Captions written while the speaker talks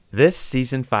This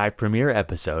Season 5 premiere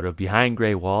episode of Behind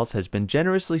Grey Walls has been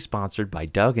generously sponsored by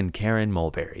Doug and Karen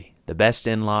Mulberry, the best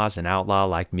in-laws an outlaw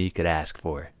like me could ask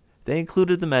for. They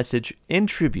included the message in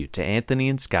tribute to Anthony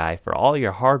and Sky for all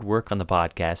your hard work on the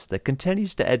podcast that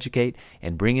continues to educate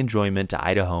and bring enjoyment to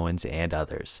Idahoans and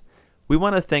others. We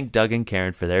want to thank Doug and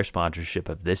Karen for their sponsorship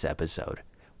of this episode.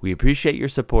 We appreciate your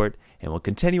support and will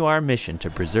continue our mission to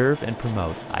preserve and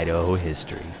promote Idaho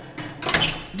history.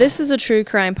 This is a true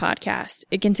crime podcast.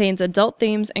 It contains adult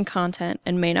themes and content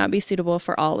and may not be suitable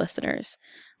for all listeners.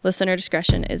 Listener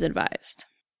discretion is advised.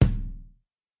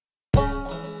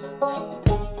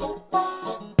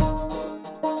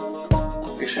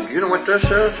 He said, "You know what this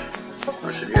is?"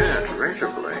 I said, "Yeah, it's a razor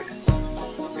blade."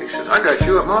 He said, "I got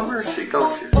you at my mercy,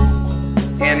 don't you?"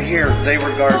 And here, they were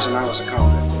guards and I was a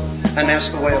convict. And that's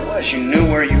the way it was. You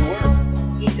knew where you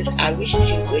were. He says, "I wish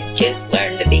you would just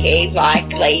learn to behave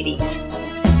like ladies."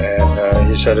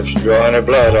 And he said, "If you draw any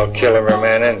blood, I'll kill every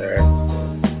man in there."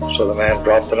 So the man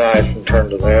dropped the knife and turned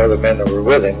to the other men that were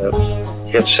with him that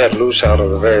he had set loose out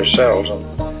of the various cells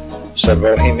and said,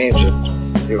 "Well, he means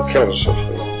it. He'll kill us if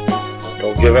we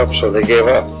don't give up." So they gave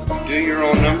up. You do your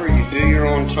own number, you do your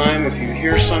own time. If you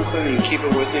hear something, you keep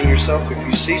it within yourself. If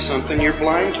you see something, you're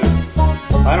blind to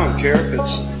it. I don't care if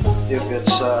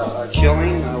it's a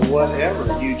killing,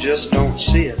 whatever. You just don't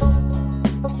see it.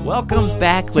 Welcome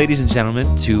back, ladies and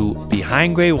gentlemen, to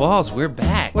Behind Grey Walls. We're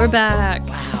back. We're back.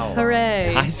 Wow.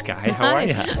 Hooray. Hi, Sky. How are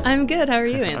you? I'm good. How are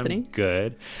you, Anthony? I'm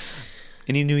good.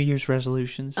 Any New Year's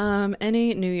resolutions?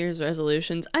 Any New Year's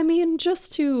resolutions? I mean,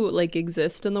 just to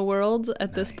exist in the world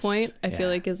at this point. I feel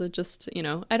like is it just,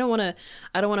 I don't want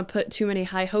to put too many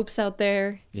high hopes out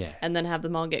there. Yeah. And then have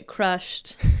them all get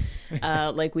crushed.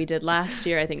 Like we did last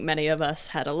year. I think many of us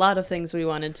had a lot of things we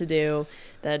wanted to do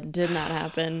that did not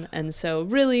happen. And so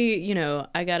really,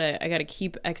 I gotta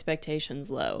keep expectations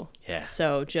low. Yeah.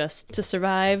 So just to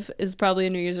survive is probably a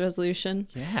New Year's resolution.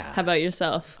 Yeah. How about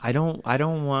yourself? I don't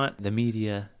want the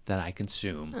media that I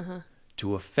consume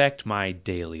to affect my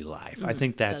daily life. I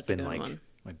think that's a been good one.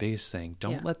 my biggest thing.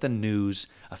 Don't Yeah. let the news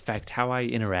affect how I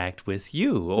interact with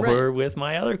you or with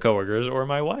my other coworkers or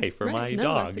my wife or my No,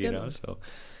 dog, that's a good one. So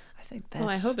I think that's... Well,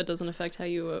 I hope it doesn't affect how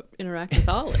you interact with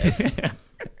Olive.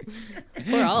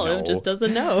 Poor Olive No. just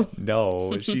doesn't know.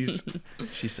 No, she's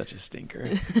such a stinker.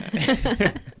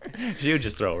 She would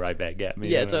just throw it right back at me.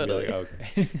 Yeah, and I'd be totally. like,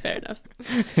 okay. Fair enough.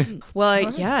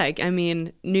 Well, yeah, I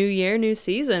mean, new year, new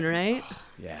season, right?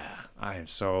 Yeah, I am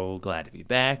so glad to be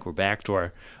back. We're back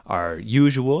to our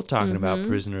usual, talking about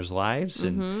prisoners' lives,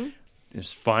 and it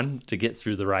was fun to get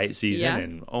through the riot season, Yeah.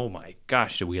 and oh my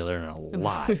gosh, did we learn a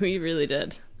lot. We really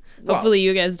did. Well, Hopefully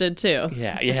you guys did too.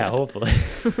 Yeah, hopefully.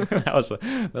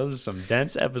 Those are some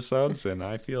dense episodes, and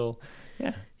I feel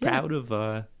proud of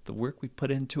the work we put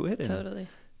into it. And, Totally.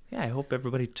 yeah, I hope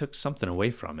everybody took something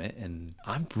away from it, and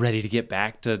I'm ready to get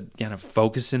back to kind of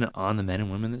focusing on the men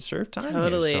and women that serve time.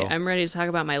 Totally. Here, so. I'm ready to talk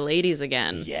about my ladies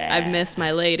again. Yeah. I've missed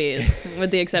my ladies, with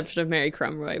the exception of Mary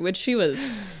Crumroy, which she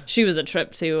was a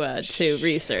trip to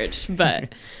research,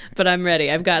 but I'm ready.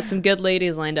 I've got some good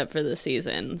ladies lined up for this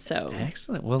season. So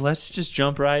Excellent. Well, let's just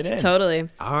jump right in. totally.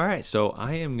 All right, so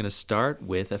I am going to start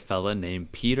with a fella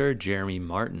named Peter Jeremy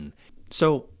Martin.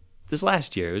 So this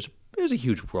last year, it was a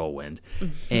huge whirlwind,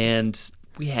 and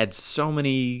we had so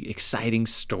many exciting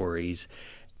stories.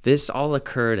 This all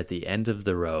occurred at the end of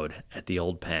the road at the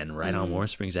Old Pen, right on Warm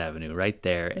Springs Avenue, right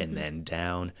there, and then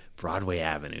down Broadway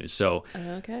Avenue. So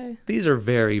Okay. these are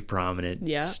very prominent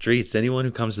Yeah. streets. Anyone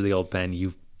who comes to the Old Pen,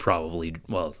 you've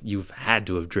had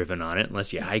to have driven on it,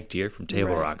 unless you hiked here from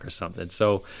Table Right. Rock or something.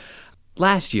 So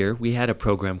last year, we had a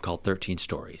program called 13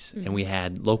 Stories, and we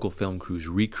had local film crews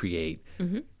recreate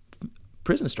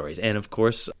prison stories. And of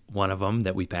course, one of them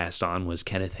that we passed on was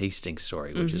Kenneth Hastings'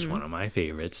 story, which is one of my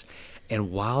favorites. And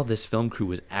while this film crew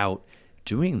was out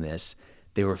doing this,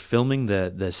 they were filming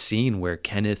the scene where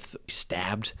Kenneth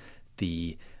stabbed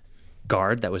the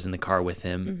guard that was in the car with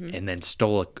him and then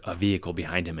stole a vehicle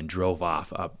behind him and drove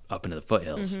off up into the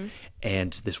foothills.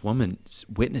 And this woman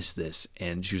witnessed this,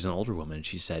 and she was an older woman, and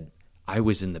she said, "I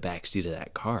was in the back seat of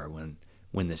that car when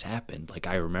this happened. Like,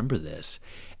 I remember this."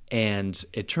 And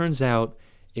it turns out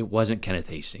it wasn't Kenneth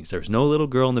Hastings. There was no little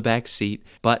girl in the back seat,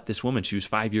 but this woman, she was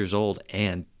 5 years old,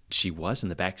 and she was in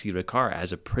the back seat of a car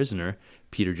as a prisoner.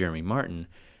 Peter Jeremy Martin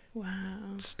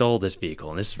stole this vehicle,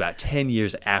 and this is about 10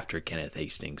 years after Kenneth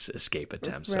Hastings' escape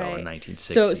attempt, so in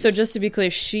 1960s. So just to be clear,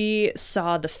 she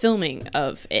saw the filming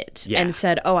of it and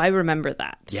said, "Oh, I remember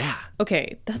that." Yeah.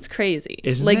 Okay, that's crazy.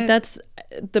 Isn't like it? that's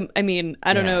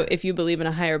I don't know if you believe in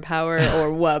a higher power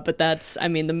or what, but that's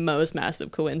the most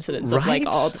massive coincidence of Right?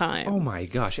 all time. Oh my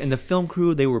gosh. And the film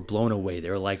crew, they were blown away. They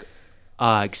were like,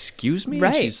 excuse me?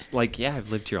 Right. And she's like, yeah,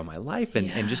 I've lived here all my life,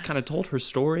 and just kind of told her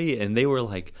story, and they were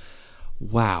like,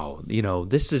 wow,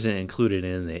 this isn't included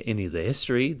in any of the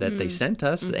history that they sent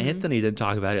us. Mm-hmm. Anthony didn't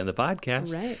talk about it in the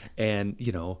podcast. Right. And,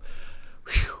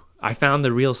 I found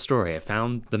the real story. I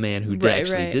found the man who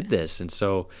actually did this. And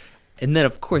so, and then,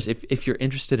 of course, if you're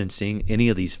interested in seeing any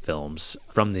of these films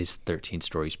from these 13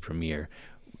 Stories premiere,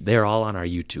 they're all on our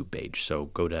YouTube page. So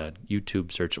go to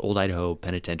YouTube, search Old Idaho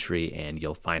Penitentiary, and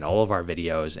you'll find all of our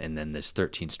videos and then this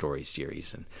 13 Stories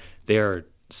series. And there are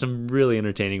some really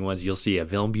entertaining ones. You'll see a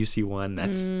Vilm Busey one.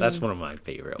 That's one of my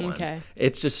favorite ones. Okay.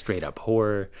 It's just straight up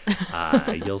horror.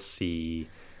 You'll see,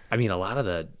 a lot of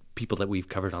the people that we've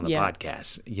covered on the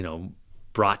podcast,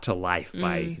 brought to life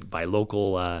by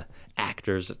local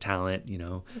actors, talent,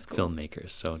 cool. Filmmakers.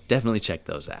 So definitely check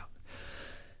those out.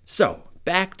 So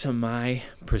back to my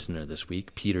prisoner this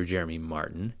week, Peter Jeremy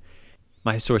Martin.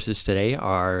 My sources today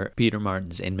are Peter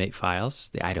Martin's Inmate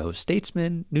Files, the Idaho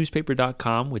Statesman,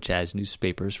 newspaper.com, which has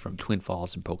newspapers from Twin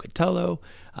Falls and Pocatello,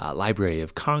 Library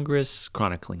of Congress,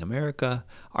 Chronicling America,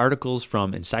 articles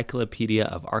from Encyclopedia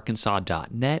of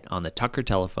Arkansas.net on the Tucker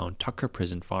Telephone, Tucker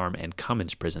Prison Farm, and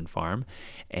Cummins Prison Farm,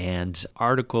 and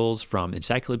articles from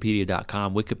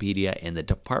Encyclopedia.com, Wikipedia, and the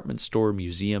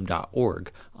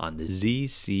DepartmentStoreMuseum.org on the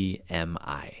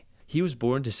ZCMI. He was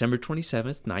born December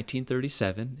 27th,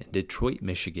 1937, in Detroit,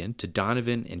 Michigan, to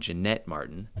Donovan and Jeanette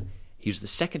Martin. He was the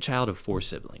second child of 4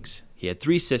 siblings. He had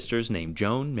 3 sisters named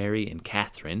Joan, Mary, and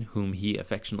Catherine, whom he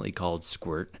affectionately called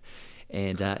Squirt.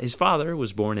 And his father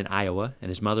was born in Iowa, and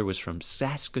his mother was from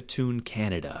Saskatoon,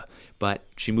 Canada, but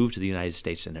she moved to the United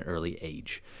States at an early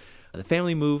age. The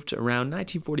family moved around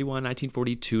 1941,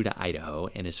 1942 to Idaho,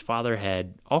 and his father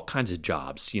had all kinds of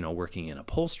jobs, working in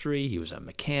upholstery. He was a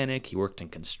mechanic. He worked in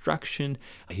construction.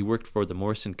 He worked for the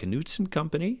Morrison Knudsen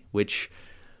Company, which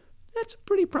that's a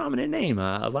pretty prominent name.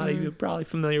 A lot of you are probably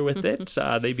familiar with it.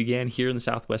 They began here in the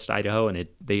southwest Idaho, and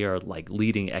they are like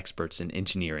leading experts in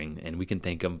engineering, and we can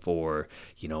thank them for,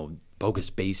 Bogus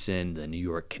Basin, the New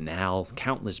York Canal,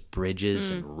 countless bridges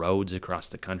and roads across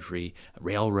the country,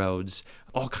 railroads,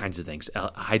 all kinds of things,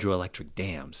 hydroelectric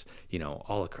dams,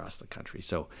 all across the country.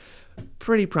 So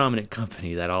pretty prominent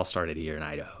company that all started here in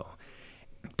Idaho.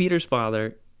 Peter's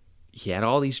father, he had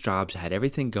all these jobs, had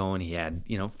everything going. He had,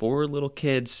 4 little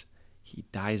kids. He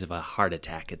dies of a heart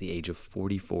attack at the age of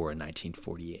 44 in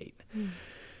 1948.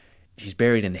 He's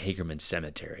buried in Hagerman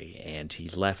Cemetery, and he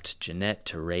left Jeanette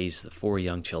to raise the 4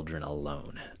 young children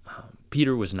alone.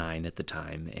 Peter was 9 at the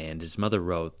time, and his mother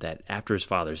wrote that after his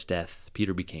father's death,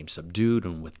 Peter became subdued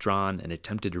and withdrawn and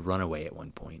attempted to run away at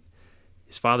one point.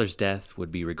 His father's death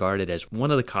would be regarded as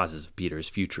one of the causes of Peter's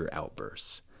future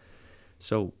outbursts.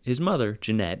 So his mother,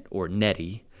 Jeanette, or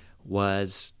Nettie,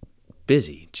 was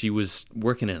busy. She was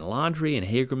working in laundry in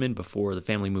Hagerman before the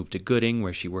family moved to Gooding,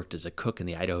 where she worked as a cook in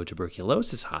the Idaho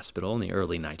Tuberculosis Hospital in the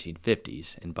early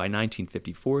 1950s. And by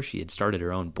 1954, she had started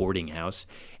her own boarding house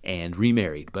and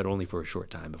remarried, but only for a short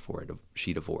time before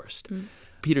she divorced.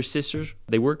 Peter's sisters,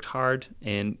 they worked hard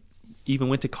and even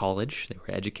went to college. They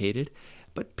were educated.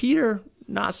 But Peter,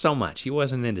 not so much. He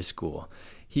wasn't into school.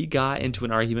 He got into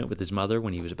an argument with his mother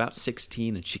when he was about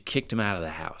 16, and she kicked him out of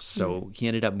the house. So he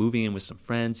ended up moving in with some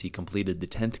friends. He completed the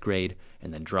 10th grade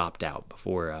and then dropped out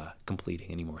before completing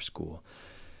any more school.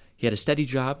 He had a steady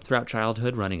job throughout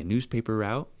childhood running a newspaper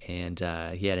route, and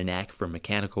he had a knack for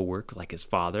mechanical work like his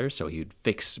father, so he would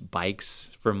fix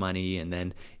bikes for money, and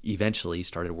then eventually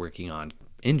started working on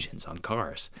engines, on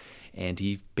cars. And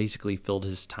he basically filled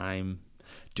his time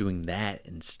doing that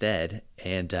instead,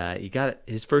 and he got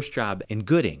his first job in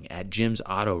Gooding at Jim's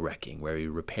Auto Wrecking, where he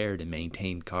repaired and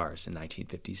maintained cars in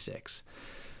 1956.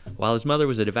 While his mother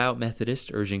was a devout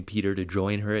Methodist, urging Peter to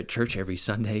join her at church every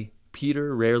Sunday,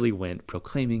 Peter rarely went,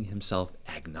 proclaiming himself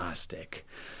agnostic.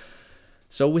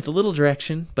 So with a little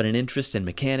direction, but an interest in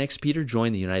mechanics, Peter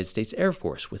joined the United States Air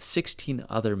Force with 16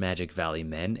 other Magic Valley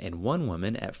men and 1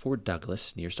 woman at Fort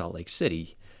Douglas near Salt Lake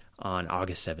City on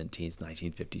August 17,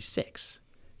 1956.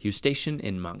 He was stationed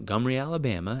in Montgomery,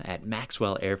 Alabama at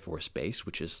Maxwell Air Force Base,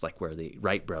 which is like where the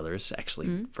Wright brothers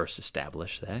actually first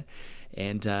established that.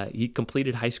 And he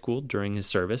completed high school during his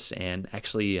service and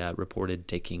actually reported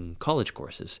taking college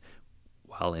courses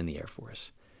while in the Air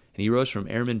Force. And he rose from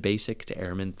Airman Basic to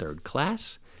Airman Third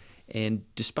Class. And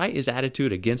despite his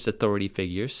attitude against authority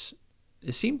figures,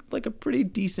 it seemed like a pretty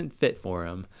decent fit for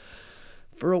him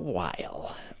for a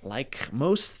while. Like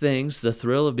most things, the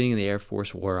thrill of being in the Air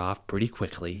Force wore off pretty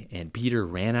quickly, and Peter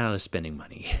ran out of spending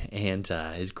money. And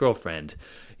his girlfriend,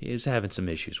 he was having some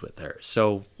issues with her.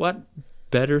 So what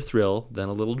better thrill than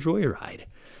a little joyride?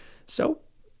 So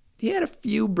He had a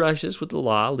few brushes with the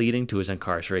law leading to his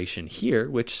incarceration here,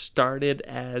 which started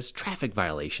as traffic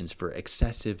violations for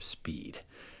excessive speed.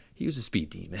 He was a speed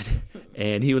demon,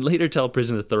 and he would later tell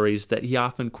prison authorities that he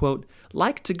often, quote,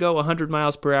 liked to go 100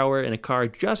 miles per hour in a car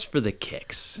just for the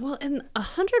kicks. Well, and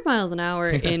 100 miles an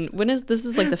hour in this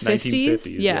is like the 50s?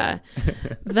 1950s, Yeah.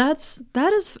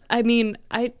 that is, I mean,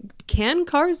 can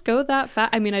cars go that fast?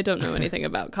 I mean, I don't know anything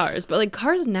about cars, but like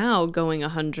cars now going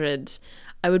 100,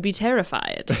 I would be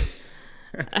terrified.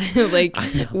 Like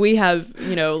we have,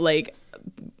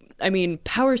 I mean,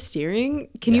 power steering.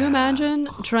 Can you imagine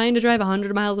trying to drive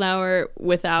 100 miles an hour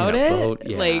without In a it? boat?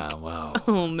 Yeah, wow. wow.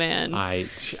 Oh man. I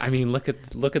mean, look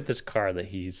at this car that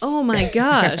he's. Oh my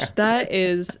gosh, that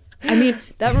is. I mean,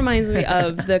 that reminds me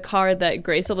of the car that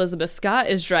Grace Elizabeth Scott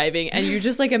is driving, and you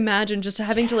just like imagine just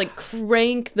having to like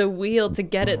crank the wheel to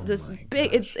get it this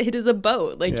big. It is a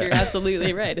boat. Like you're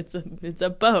absolutely right. It's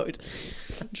a boat.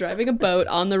 Driving a boat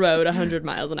on the road 100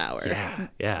 miles an hour.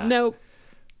 Yeah. Nope.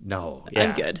 No, yeah.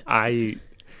 I'm good.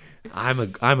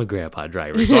 I'm a grandpa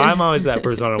driver, so I'm always that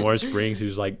person on Warm Springs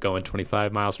who's like going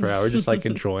 25 miles per hour, just like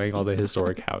enjoying all the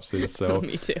historic houses. So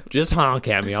Me too. Just honk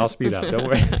at me, I'll speed up. Don't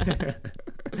worry.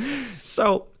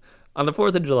 So on the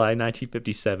 4th of July,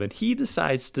 1957, he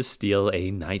decides to steal a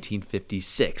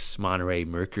 1956 Monterey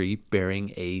Mercury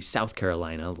bearing a South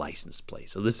Carolina license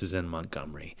plate. So this is in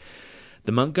Montgomery.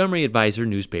 The Montgomery Advisor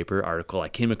newspaper article I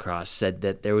came across said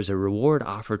that there was a reward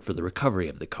offered for the recovery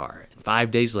of the car. And 5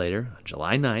 days later, on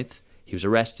July 9th, he was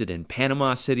arrested in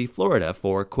Panama City, Florida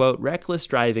for, quote, reckless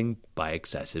driving by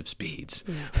excessive speeds.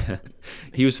 Yeah.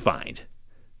 He was fined.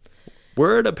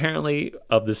 Word, apparently,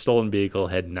 of the stolen vehicle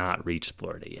had not reached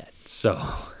Florida yet. So,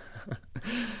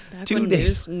 Back 2 when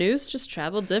days. news just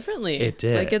traveled differently. It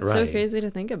did, Like it's so right. crazy to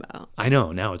think about. I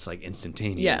know, now it's like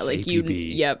instantaneous. Yeah, like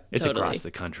APB. yep, It's totally. across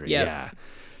the country, Yep. yeah.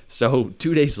 So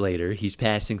 2 days later, he's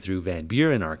passing through Van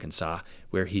Buren, Arkansas,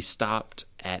 where he stopped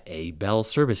at a Bell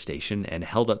service station and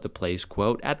held up the place,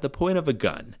 quote, at the point of a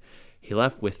gun. He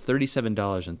left with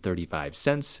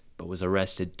 $37.35, but was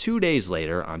arrested 2 days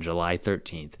later on July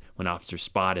 13th when officers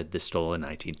spotted the stolen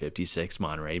 1956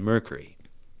 Monterey Mercury.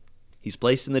 He's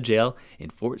placed in the jail in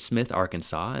Fort Smith,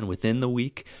 Arkansas, and within the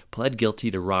week pled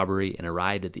guilty to robbery and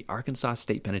arrived at the Arkansas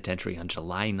State Penitentiary on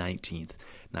July 19th,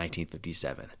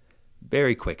 1957.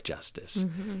 Very quick justice.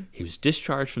 Mm-hmm. He was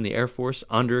discharged from the Air Force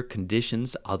under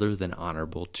conditions other than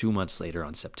honorable 2 months later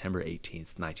on September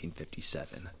 18th,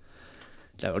 1957.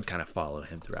 That would kind of follow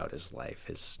him throughout his life,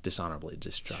 his dishonorably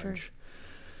discharge. Sure.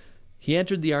 He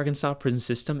entered the Arkansas prison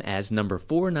system as number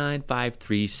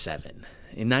 49537.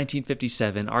 In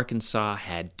 1957, Arkansas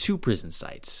had 2 prison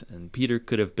sites, and Peter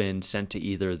could have been sent to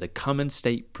either the Cummins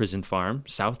State Prison Farm,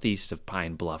 southeast of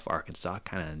Pine Bluff, Arkansas,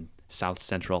 kind of in south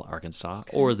central Arkansas,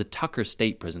 or the Tucker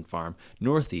State Prison Farm,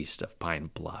 northeast of Pine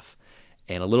Bluff,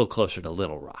 and a little closer to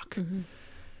Little Rock. Mm-hmm.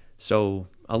 So,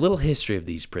 a little history of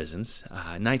these prisons.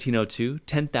 1902,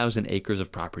 10,000 acres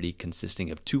of property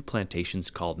consisting of 2 plantations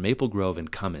called Maple Grove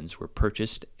and Cummins were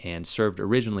purchased and served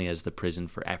originally as the prison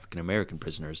for African American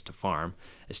prisoners to farm,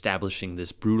 establishing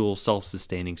this brutal,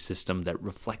 self-sustaining system that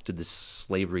reflected the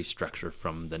slavery structure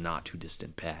from the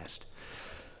not-too-distant past.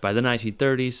 By the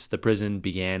 1930s, the prison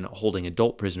began holding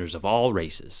adult prisoners of all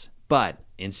races, but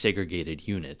in segregated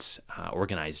units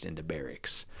organized into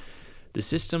barracks. The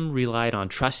system relied on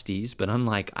trustees, but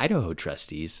unlike Idaho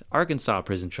trustees, Arkansas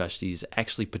prison trustees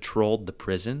actually patrolled the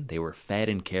prison. They were fed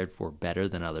and cared for better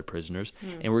than other prisoners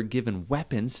and were given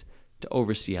weapons to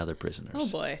oversee other prisoners. Oh,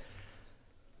 boy.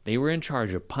 They were in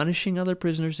charge of punishing other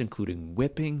prisoners, including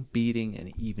whipping, beating,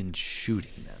 and even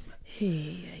shooting them.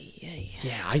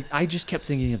 Yeah, I just kept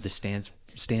thinking of the Stanford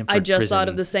I just prison. thought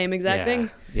of the same exact thing.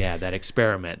 Yeah, that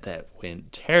experiment that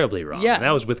went terribly wrong. Yeah. And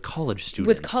that was with college students.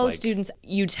 With college students,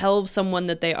 you tell someone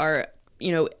that they are,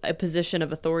 a position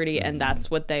of authority, and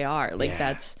that's what they are. Like,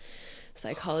 that's...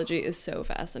 Psychology is so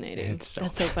fascinating.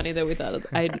 That's so funny that we thought of...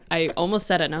 I almost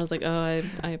said it, and I was like, oh,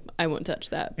 I won't touch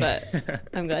that. But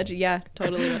I'm glad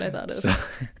totally what I thought of.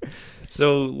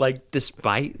 So, like,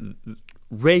 despite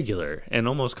regular and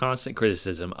almost constant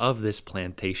criticism of this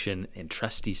plantation and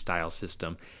trustee-style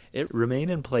system, it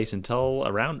remained in place until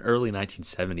around early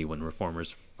 1970 when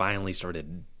reformers finally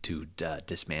started to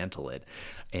dismantle it.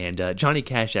 And Johnny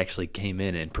Cash actually came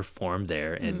in and performed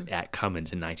there at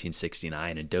Cummins in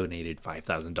 1969 and donated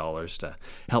 $5,000 to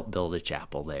help build a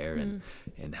chapel there and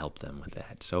help them with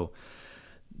that. So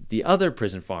the other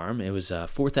prison farm, it was a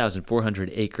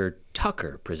 4,400-acre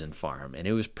Tucker prison farm, and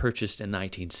it was purchased in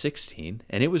 1916,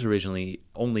 and it was originally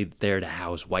only there to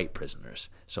house white prisoners,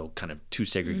 so kind of 2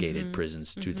 segregated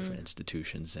prisons, 2 different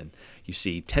institutions. And you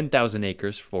see 10,000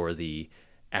 acres for the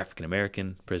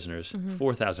African-American prisoners,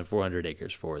 4,400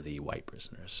 acres for the white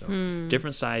prisoners. So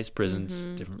different sized prisons,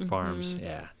 different farms.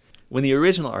 Yeah. When the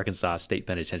original Arkansas State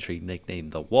Penitentiary,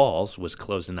 nicknamed The Walls, was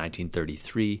closed in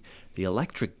 1933, the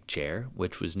electric chair,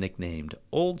 which was nicknamed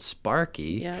Old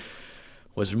Sparky,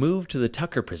 was moved to the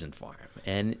Tucker Prison Farm.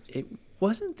 And it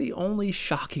wasn't the only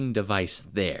shocking device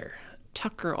there.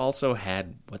 Tucker also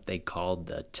had what they called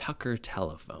the Tucker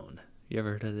telephone. You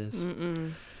ever heard of this?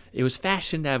 Mm-mm. It was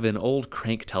fashioned out of an old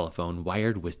crank telephone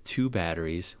wired with 2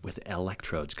 batteries with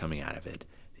electrodes coming out of it.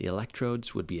 The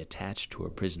electrodes would be attached to a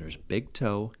prisoner's big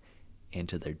toe and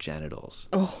to their genitals.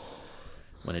 Oh.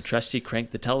 When a trustee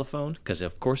cranked the telephone, because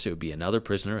of course it would be another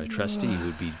prisoner, a trustee who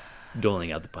would be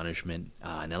doling out the punishment,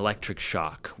 an electric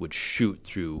shock would shoot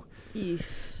through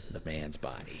the man's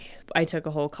body. I took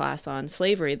a whole class on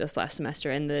slavery this last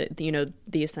semester, and the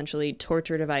essentially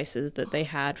torture devices that they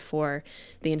had for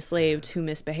the enslaved who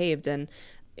misbehaved, and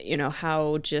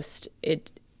how just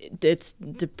it's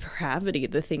depravity,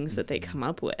 the things that they come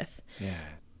up with. Yeah.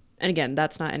 And again,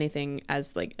 that's not anything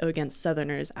as like against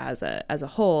Southerners as a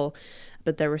whole,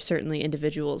 but there were certainly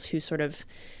individuals who sort of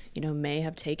may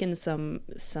have taken some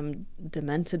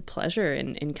demented pleasure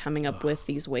in coming up with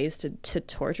these ways to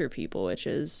torture people, which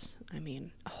is,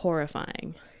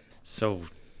 horrifying. So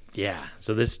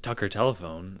this Tucker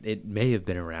telephone, it may have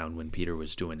been around when Peter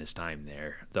was doing his time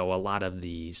there, though a lot of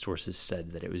the sources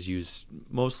said that it was used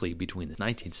mostly between the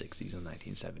 1960s and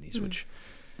 1970s, which...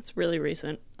 It's really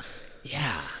recent.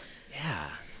 Yeah.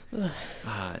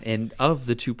 And of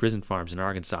the 2 prison farms in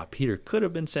Arkansas Peter could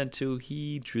have been sent to,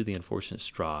 he drew the unfortunate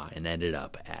straw and ended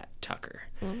up at Tucker.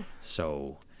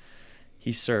 So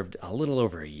he served a little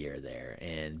over a year there,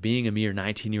 and being a mere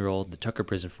 19-year-old, the Tucker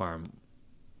prison farm,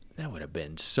 that would have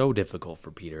been so difficult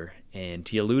for Peter, and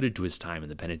he alluded to his time in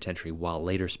the penitentiary while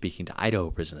later speaking to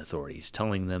Idaho prison authorities,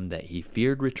 telling them that he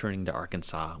feared returning to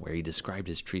Arkansas, where he described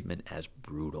his treatment as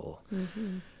brutal.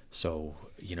 So,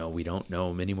 we don't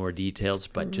know many more details,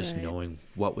 but just knowing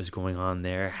what was going on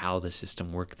there, how the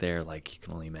system worked there, like you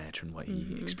can only imagine what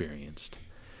he experienced.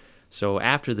 So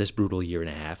after this brutal year and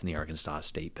a half in the Arkansas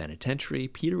State Penitentiary,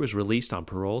 Peter was released on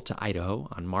parole to Idaho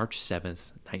on March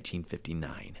 7th,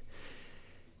 1959.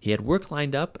 He had work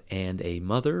lined up and a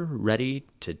mother ready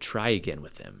to try again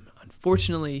with him.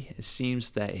 Unfortunately, it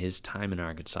seems that his time in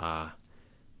Arkansas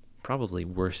probably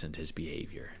worsened his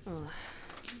behavior.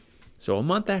 So a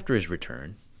month after his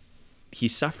return, he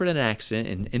suffered an accident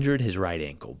and injured his right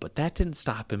ankle, but that didn't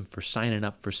stop him from signing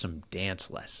up for some dance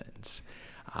lessons.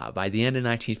 By the end of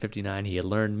 1959, he had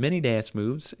learned many dance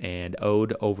moves and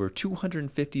owed over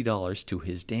 $250 to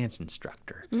his dance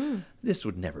instructor. This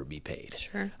would never be paid.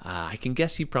 Sure. I can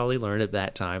guess he probably learned at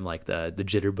that time, like the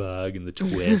jitterbug and the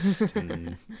twist and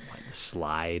like the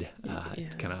slide,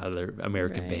 kind of other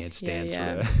American bandstands.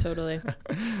 Yeah, totally.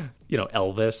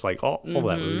 Elvis, like all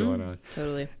that was going on.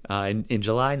 Totally. In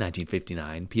July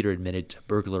 1959, Peter admitted to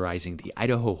burglarizing the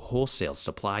Idaho Wholesale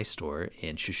Supply Store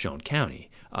in Shoshone County,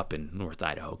 up in North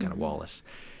Idaho, kind of Wallace.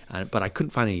 But I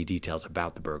couldn't find any details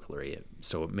about the burglary,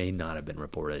 so it may not have been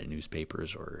reported in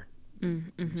newspapers or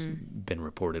been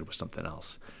reported with something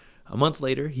else. A month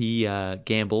later, he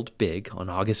gambled big on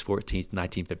August 14th,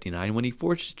 1959, when he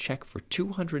forged a check for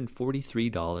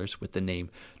 $243 with the name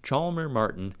Chalmer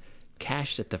Martin,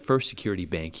 cashed at the First Security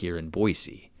Bank here in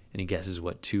Boise. Any guesses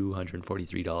what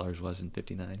 $243 was in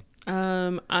 59?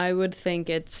 I would think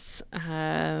it's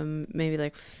maybe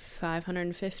like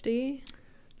 $550.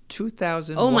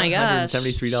 $2,173. Oh my gosh!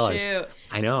 Shoot.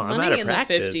 I know. Money I'm out of in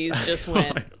practice. The 50s just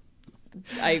went.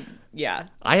 I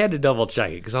had to double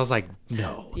check it because I was like,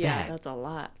 no, that's a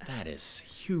lot. That is a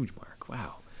huge mark.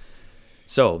 Wow.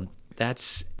 So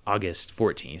that's August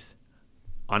 14th.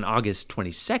 On August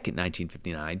 22nd,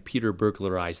 1959, Peter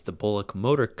burglarized the Bullock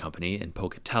Motor Company in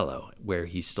Pocatello, where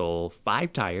he stole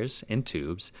 5 tires and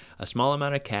tubes, a small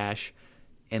amount of cash,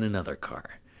 and another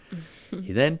car.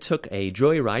 He then took a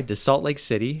joyride to Salt Lake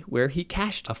City, where he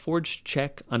cashed a forged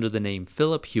check under the name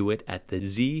Philip Hewitt at the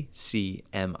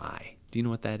ZCMI. Do you know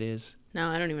what that is? No,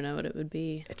 I don't even know what it would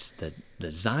be. It's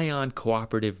the Zion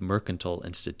Cooperative Mercantile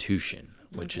Institution,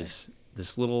 which is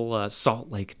this little Salt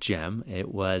Lake gem.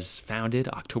 It was founded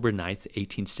October 9th,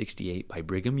 1868 by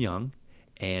Brigham Young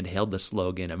and held the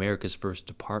slogan, America's First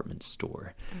Department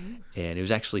Store. And it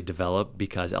was actually developed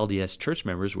because LDS church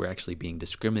members were actually being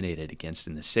discriminated against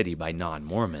in the city by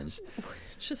non-Mormons.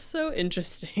 It's just so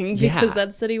interesting because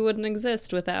that city wouldn't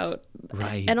exist without...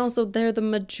 Right. And also they're the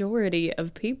majority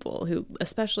of people who,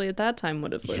 especially at that time,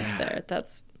 would have lived there.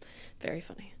 That's very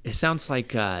funny. It sounds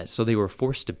like, so they were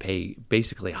forced to pay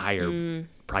basically higher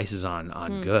prices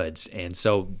on goods. And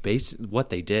so what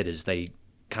they did is they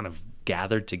kind of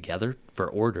gathered together for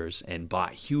orders and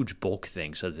bought huge bulk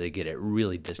things so that they get it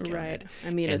really discounted. Right. I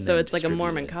mean, and so then it's like a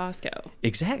Mormon distributed. Costco.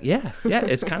 Exactly. Yeah. Yeah.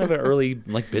 It's kind of an early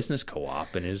like business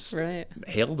co-op, and is Right.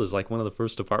 hailed as like one of the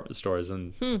first department stores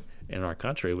in our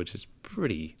country, which is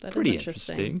pretty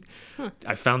interesting.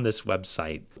 I found this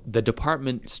website, the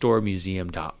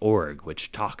departmentstoremuseum.org, which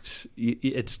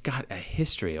it's got a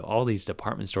history of all these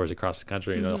department stores across the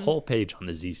country, and a whole page on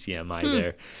the ZCMI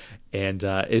there. And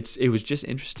it was just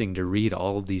interesting to read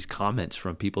all of these comments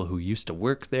from people who used to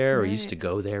work there or used to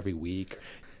go there every week.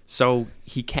 So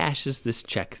he cashes this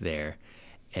check there,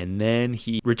 and then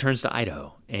he returns to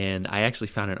Idaho. And I actually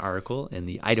found an article in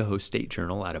the Idaho State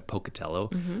Journal out of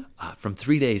Pocatello from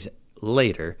 3 days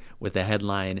later with the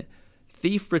headline,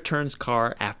 "Thief Returns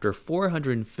Car After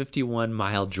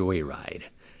 451-Mile Joyride."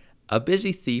 A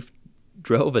busy thief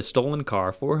drove a stolen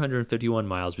car 451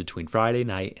 miles between Friday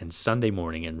night and Sunday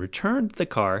morning and returned the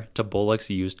car to Bullock's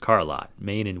used car lot,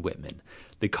 Maine and Whitman.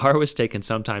 The car was taken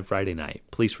sometime Friday night,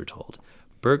 police were told.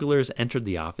 Burglars entered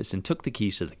the office and took the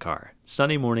keys to the car.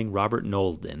 Sunday morning, Robert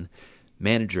Nolden,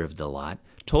 manager of the lot,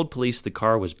 told police the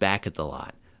car was back at the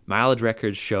lot. Mileage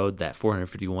records showed that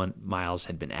 451 miles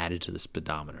had been added to the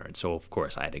speedometer. And so, of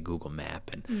course, I had a Google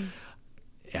map, and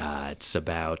it's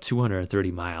about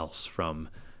 230 miles from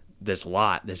this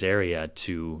area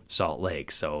to Salt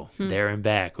Lake. So there and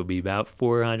back would be about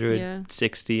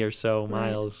 460 or so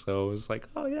miles. So it was like,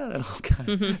 oh, yeah, that all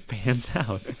kind of pans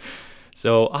out.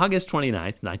 So August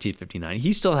 29th, 1959,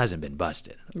 he still hasn't been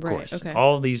busted, of course. Okay.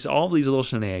 All these little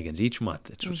shenanigans each month.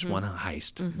 It's just one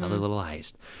heist, another little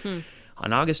heist.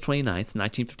 On August 29th,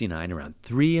 1959, around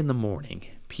 3 in the morning,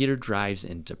 Peter drives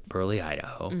into Burley,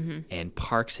 Idaho, and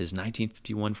parks his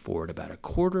 1951 Ford about a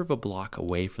quarter of a block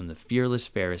away from the Fearless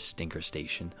Ferris Stinker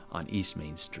Station on East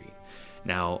Main Street.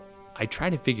 Now, I tried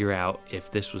to figure out if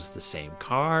this was the same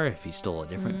car, if he stole a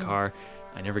different car.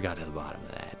 I never got to the bottom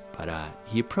of that. But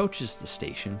he approaches the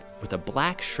station with a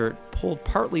black shirt pulled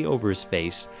partly over his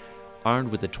face, armed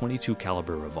with a .22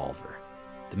 caliber revolver.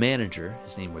 The manager,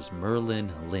 his name was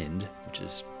Merlin Lind, which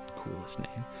is the coolest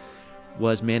name,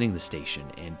 was manning the station,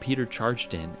 and Peter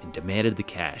charged in and demanded the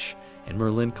cash, and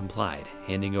Merlin complied,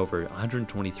 handing over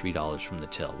 $123 from the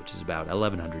till, which is about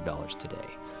 $1,100 today.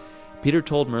 Peter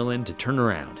told Merlin to turn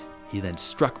around. He then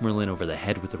struck Merlin over the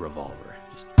head with a revolver.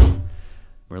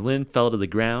 Merlin fell to the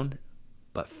ground,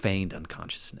 but feigned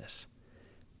unconsciousness.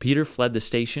 Peter fled the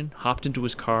station, hopped into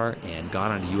his car, and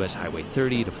got on US Highway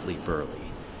 30 to flee Burley.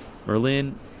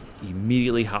 Merlin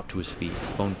immediately hopped to his feet and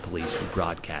phoned police, who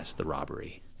broadcast the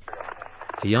robbery.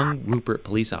 A young Rupert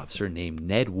police officer named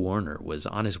Ned Warner was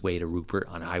on his way to Rupert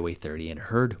on Highway 30 and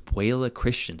heard Beulah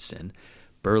Christensen,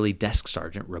 Burley desk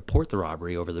sergeant, report the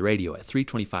robbery over the radio at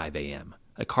 3:25 a.m.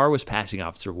 A car was passing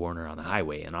Officer Warner on the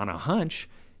highway, and on a hunch,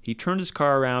 he turned his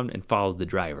car around and followed the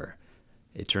driver.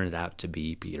 It turned out to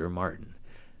be Peter Martin.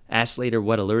 Asked later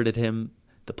what alerted him,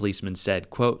 the policeman said,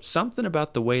 quote, "Something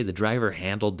about the way the driver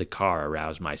handled the car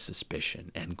aroused my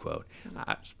suspicion," end quote.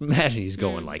 I imagine he's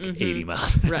going like 80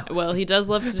 miles an hour. Right. Well, he does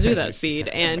love to do that speed,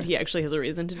 and he actually has a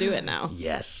reason to do it now.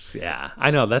 Yes, yeah. I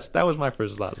know, that was my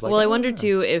first thought. I was like, well, I wonder,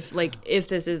 too, if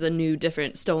this is a new,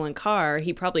 different stolen car,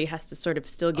 he probably has to sort of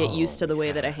still get used to the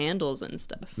way that it handles and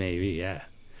stuff. Maybe, yeah.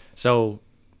 So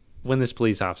when this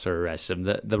police officer arrests him,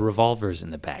 the revolver's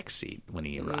in the back seat when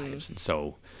he arrives. And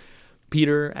so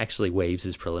Peter actually waives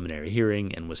his preliminary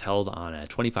hearing and was held on a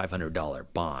 $2,500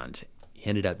 bond. He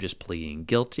ended up just pleading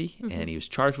guilty, and he was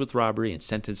charged with robbery and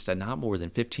sentenced to not more than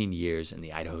 15 years in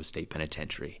the Idaho State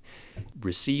Penitentiary.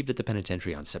 Received at the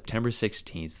penitentiary on September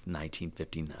 16th,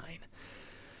 1959.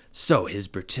 So, his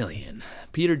Bertillon.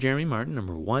 Peter Jeremy Martin,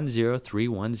 number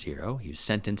 10310. He was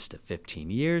sentenced to 15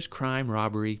 years, crime,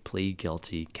 robbery, plea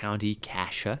guilty, county,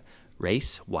 Cassia,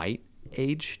 race, white,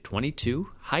 age, 22,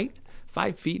 height,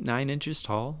 5 feet 9 inches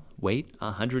tall, weight,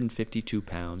 152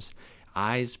 pounds,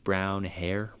 eyes, brown,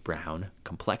 hair, brown,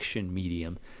 complexion,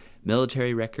 medium,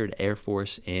 military record, Air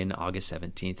Force, in August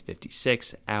 17th,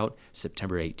 56, out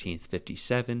September 18th,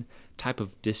 57, type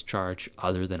of discharge,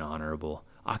 other than honorable,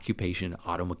 occupation,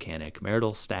 auto mechanic,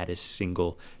 marital status,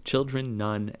 single, children,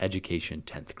 none, education,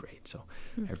 10th grade. So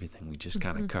everything we just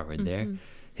kind of covered there.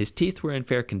 His teeth were in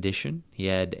fair condition. He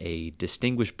had a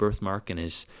distinguished birthmark in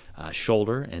his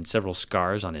shoulder and several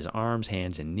scars on his arms,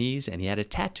 hands, and knees, and he had a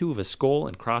tattoo of a skull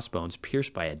and crossbones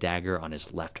pierced by a dagger on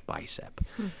his left bicep.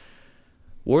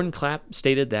 Warden Clapp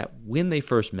stated that when they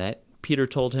first met, Peter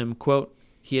told him, quote,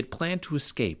 he had planned to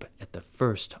escape at the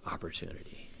first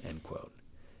opportunity, end quote.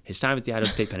 His time at the Idaho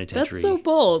State Penitentiary. That's so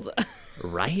bold.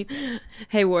 Right?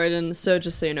 Hey, Warden, so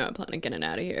just so you know, I'm planning on getting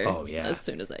out of here as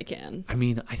soon as I can. I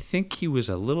mean, I think he was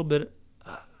a little bit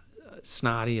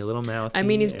snotty, a little mouthy. I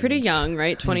mean, he's pretty and- young,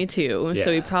 right? 22.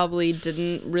 So he Yeah. probably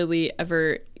didn't really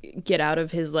ever get out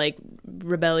of his like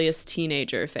rebellious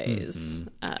teenager phase.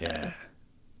 Yeah.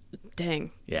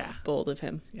 Dang, Yeah. bold of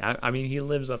him. I mean, he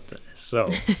lives up to this.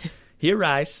 So he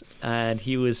arrives, and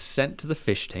he was sent to the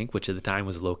fish tank, which at the time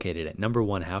was located at number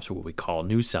 1 house, or what we call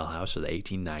New Cell House, or the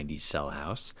 1890s cell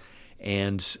house.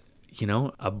 And, you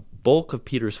know, a bulk of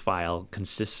Peter's file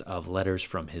consists of letters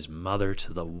from his mother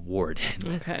to the warden.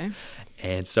 Okay.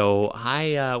 And so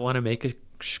I want to make a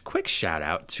quick shout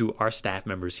out to our staff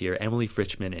members here, Emily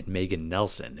Fritchman and Megan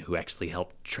Nelson, who actually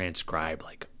helped transcribe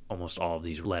like almost all of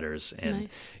these letters and, Nice.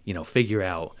 you know, figure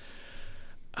out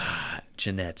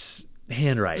Jeanette's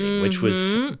handwriting, which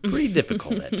was pretty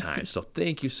difficult at times. So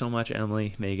thank you so much,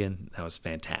 Emily, Megan. That was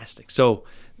fantastic. So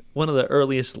one of the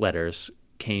earliest letters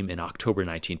came in October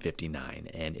 1959,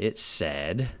 and it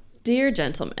said, Dear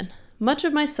gentlemen, much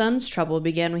of my son's trouble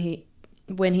began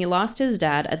when he lost his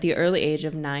dad at the early age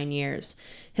of 9 years.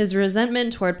 His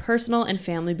resentment toward personal and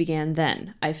family began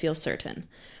then, I feel certain.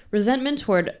 Resentment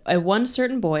toward one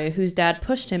certain boy whose dad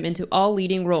pushed him into all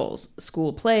leading roles,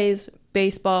 school plays,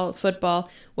 baseball, football,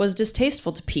 was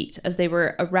distasteful to Pete, as they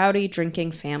were a rowdy,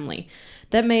 drinking family.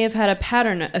 That may have had a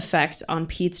pattern effect on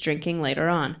Pete's drinking later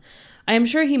on. I am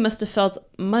sure he must have felt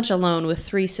much alone with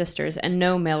 3 sisters and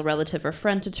no male relative or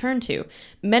friend to turn to.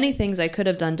 Many things I could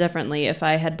have done differently if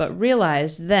I had but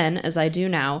realized then, as I do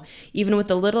now, even with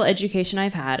the little education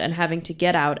I've had and having to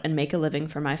get out and make a living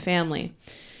for my family.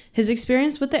 His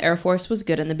experience with the Air Force was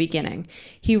good in the beginning.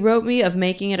 He wrote me of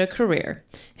making it a career.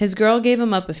 His girl gave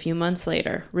him up a few months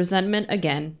later. Resentment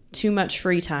again, too much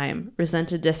free time,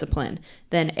 resented discipline,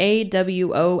 then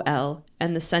AWOL,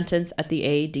 and the sentence at the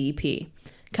ADP.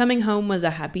 Coming home was a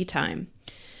happy time.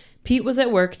 Pete was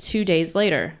at work 2 days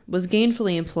later, was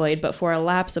gainfully employed but for a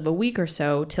lapse of a week or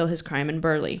so till his crime in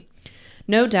Burley.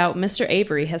 No doubt Mr.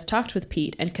 Avery has talked with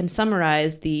Pete and can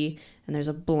summarize the, and there's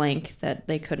a blank that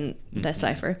they couldn't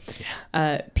decipher.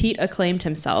 Pete acclaimed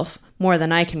himself, more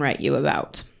than I can write you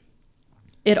about.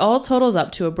 It all totals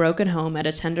up to a broken home at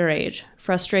a tender age,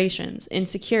 frustrations,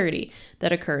 insecurity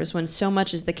that occurs when so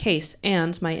much is the case,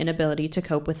 and my inability to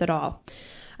cope with it all.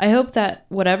 I hope that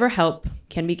whatever help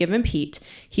can be given Pete,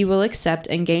 he will accept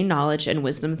and gain knowledge and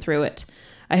wisdom through it.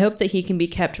 I hope that he can be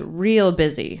kept real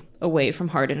busy away from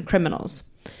hardened criminals.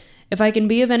 If I can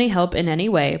be of any help in any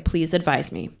way, please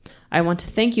advise me. I want to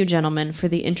thank you, gentlemen, for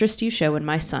the interest you show in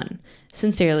my son.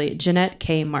 Sincerely, Jeanette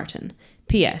K. Martin.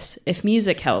 P.S. If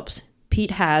music helps,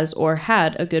 Pete has or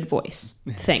had a good voice.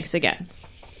 Thanks again.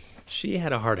 she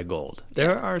had a heart of gold.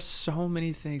 There are so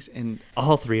many things, and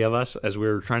all 3 of us, as we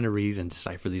were trying to read and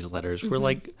decipher these letters, we're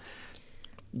like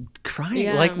crying.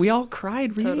 Yeah. Like we all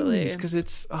cried reading Totally. these because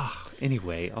it's.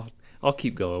 Anyway, I'll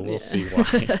keep going. We'll see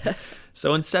why.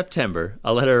 So in September,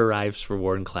 a letter arrives for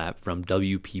Warden Clapp from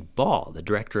W.P. Ball, the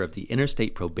director of the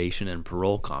Interstate Probation and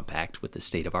Parole Compact with the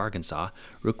state of Arkansas,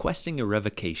 requesting a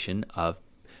revocation of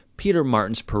Peter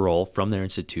Martin's parole from their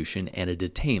institution and a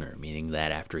detainer, meaning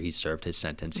that after he served his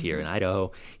sentence here in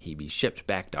Idaho, he'd be shipped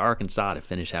back to Arkansas to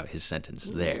finish out his sentence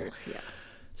there. Yeah.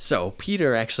 So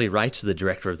Peter actually writes to the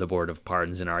director of the Board of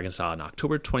Pardons in Arkansas on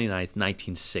October 29th,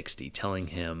 1960, telling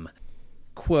him,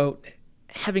 quote,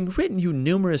 "Having written you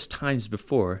numerous times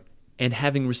before, and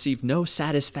having received no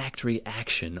satisfactory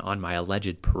action on my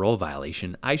alleged parole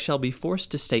violation, I shall be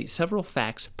forced to state several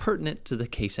facts pertinent to the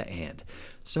case at hand."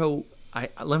 So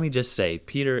let me just say,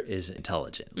 Peter is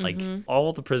intelligent. Like,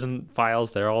 all the prison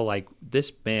files, they're all like,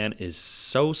 this man is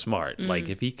so smart. Like,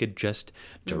 if he could just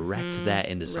direct that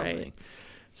into something. Right.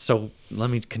 So let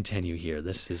me continue here.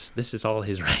 This is all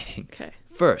his writing. Okay.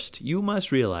 First, you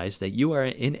must realize that you are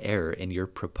in error in your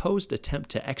proposed attempt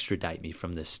to extradite me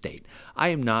from this state. I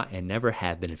am not and never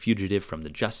have been a fugitive from the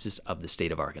justice of the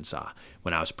state of Arkansas.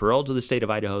 When I was paroled to the state of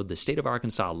Idaho, the state of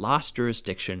Arkansas lost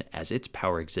jurisdiction as its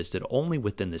power existed only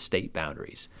within the state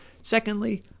boundaries.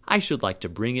 Secondly, I should like to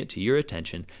bring it to your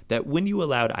attention that when you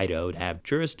allowed Idaho to have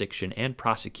jurisdiction and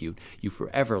prosecute, you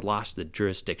forever lost the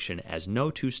jurisdiction, as no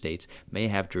 2 states may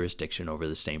have jurisdiction over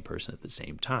the same person at the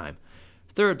same time.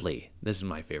 Thirdly, this is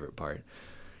my favorite part.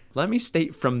 Let me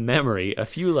state from memory a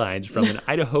few lines from an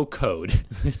Idaho code.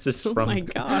 This is from, my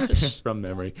gosh. from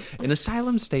memory. An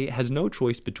asylum state has no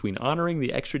choice between honoring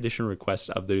the extradition requests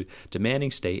of the demanding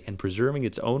state and preserving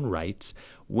its own rights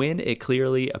when it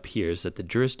clearly appears that the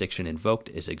jurisdiction invoked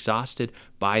is exhausted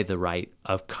by the right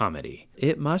of comity.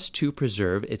 It must, to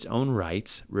preserve its own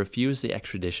rights, refuse the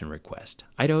extradition request.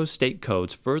 Idaho's state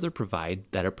codes further provide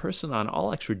that a person on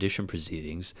all extradition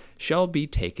proceedings shall be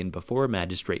taken before a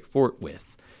magistrate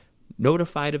forthwith,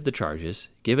 notified of the charges,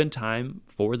 given time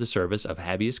for the service of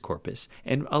habeas corpus,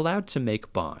 and allowed to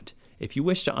make bond. if you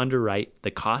wish to underwrite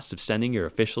the cost of sending your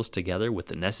officials together with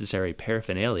the necessary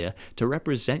paraphernalia to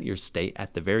represent your state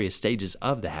at the various stages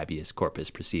of the habeas corpus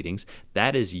proceedings,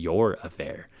 that is your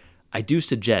affair. I do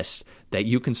suggest that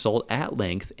you consult at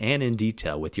length and in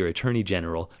detail with your Attorney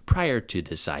General prior to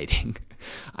deciding.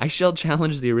 I shall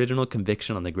challenge the original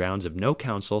conviction on the grounds of no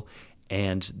counsel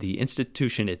and the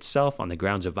institution itself on the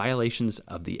grounds of violations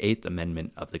of the 8th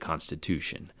Amendment of the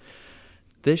Constitution.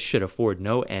 This should afford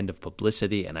no end of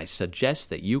publicity, and I suggest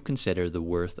that you consider the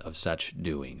worth of such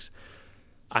doings.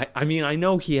 I mean, I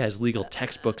know he has legal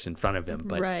textbooks in front of him,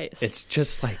 but Right. It's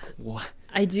just like, what?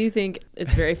 I do think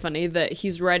it's very funny that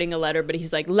he's writing a letter, but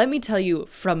he's like, let me tell you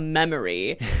from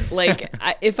memory. Like,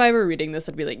 if I were reading this,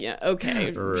 I'd be like, yeah,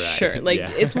 okay, Right, sure. Like, yeah.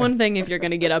 it's one thing if you're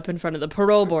going to get up in front of the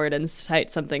parole board and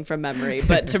cite something from memory,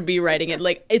 but to be writing it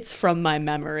like, it's from my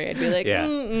memory, I'd be like, Yeah.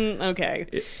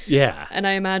 Okay. Yeah. And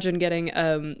I imagine getting,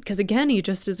 because again, he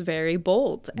just is very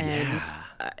bold and,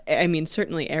 I mean,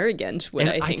 certainly arrogant would,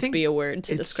 And I think, be a word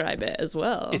to it's- describe it as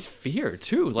well. It's fear,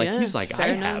 too. Like, Yeah, he's like, fair I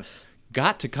enough. have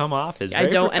got to come off as I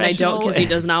very don't because he professional."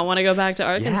 does not want to go back to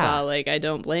Arkansas. Yeah. Like, I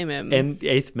don't blame him. And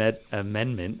 8th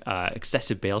Amendment,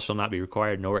 excessive bail shall not be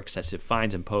required, nor excessive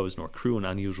fines imposed, nor cruel and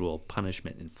unusual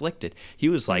punishment inflicted. He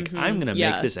was like, I'm going to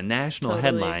Yeah, make this a national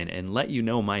totally. headline and let you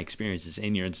know my experiences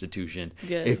in your institution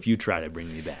Good. if you try to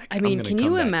bring me back. I I'm mean, gonna can come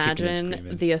you back kicking and imagine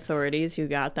screaming. the authorities who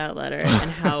got that letter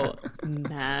and how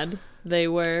mad they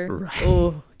were? Right.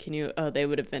 Oh, can you? Oh, they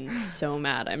would have been so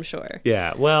mad, I'm sure.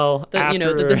 Yeah, well, That, you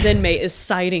know, that this inmate is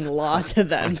citing law to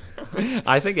them.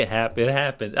 I think it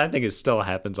happened. I think it still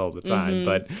happens all the time,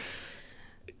 but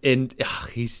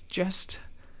he's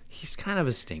kind of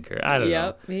a stinker. I don't know.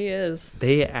 Yep, he is.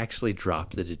 They actually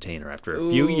dropped the detainer after a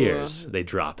few Ooh. years. They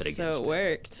drop it So against it him.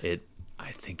 worked.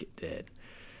 I think it did.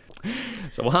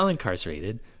 So while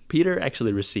incarcerated, Peter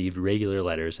actually received regular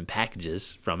letters and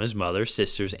packages from his mother,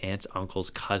 sisters, aunts, uncles,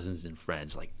 cousins, and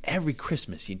friends. Like every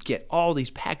Christmas, he'd get all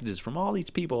these packages from all these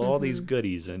people, all these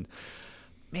goodies. And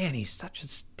man, he's such a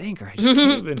stinker. I just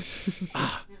can't even.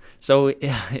 So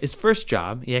his first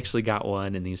job, he actually got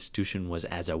one in the institution, was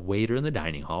as a waiter in the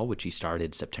dining hall, which he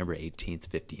started September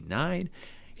 18th, 1959.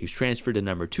 He was transferred to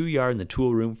number 2 yard in the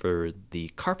tool room for the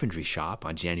carpentry shop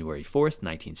on January 4th,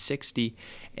 1960.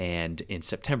 And in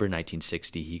September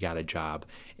 1960, he got a job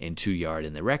in 2 yard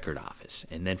in the record office.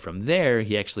 And then from there,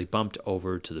 he actually bumped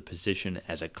over to the position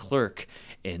as a clerk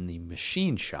in the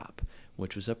machine shop,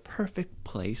 which was a perfect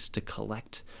place to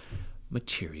collect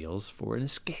materials for an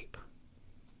escape.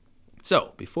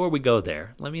 So, before we go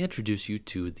there, let me introduce you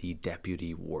to the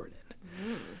deputy warden.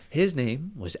 His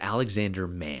name was Alexander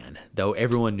Mann, though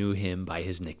everyone knew him by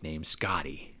his nickname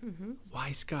Scotty.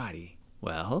 Why Scotty?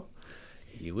 Well,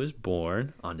 he was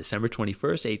born on December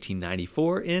 21st,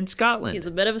 1894 in Scotland. He's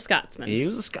a bit of a Scotsman. He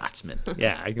was a Scotsman.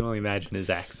 Yeah, I can only imagine his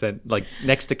accent, like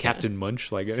next to Captain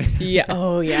Munch. Like, Yeah.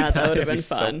 Oh, yeah. That would have That'd be been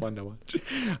fun. So fun to watch.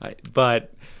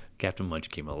 But Captain Munch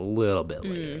came a little bit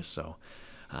later, so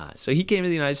he came to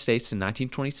the United States in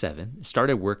 1927,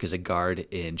 started work as a guard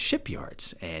in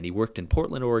shipyards, and he worked in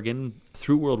Portland, Oregon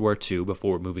through World War II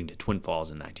before moving to Twin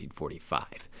Falls in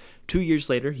 1945. 2 years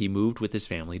later, he moved with his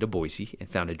family to Boise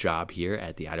and found a job here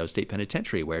at the Idaho State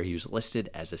Penitentiary, where he was listed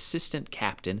as assistant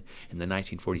captain in the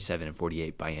 1947 and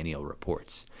 48 biennial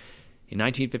reports. In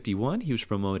 1951, he was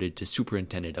promoted to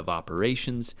superintendent of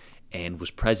operations and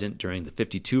was present during the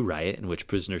 52 riot, in which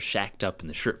prisoners shacked up in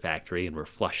the shirt factory and were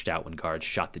flushed out when guards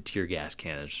shot the tear gas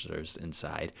canisters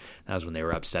inside. That was when they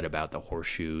were upset about the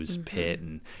horseshoes pit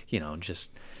and,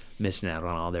 just missing out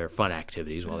on all their fun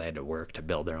activities while they had to work to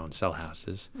build their own cell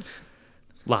houses.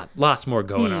 Lots more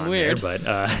going on weird. there,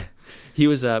 but he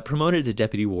was promoted to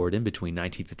deputy warden between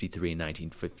 1953 and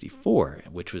 1954,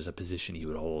 which was a position he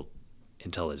would hold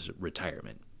until his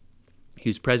retirement. He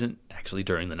was present actually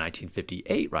during the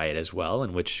 1958 riot as well,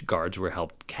 in which guards were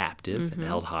held captive and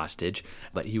held hostage,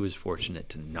 but he was fortunate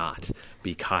to not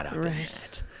be caught up in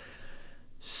that.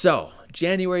 So,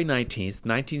 January 19th,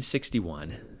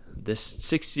 1961, this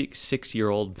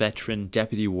 66-year-old veteran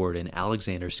deputy warden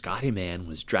Alexander Scotty Mann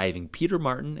was driving Peter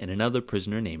Martin and another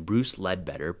prisoner named Bruce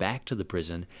Ledbetter back to the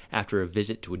prison after a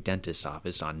visit to a dentist's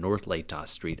office on North Latah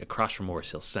Street across from Morris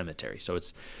Hill Cemetery. So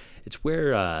it's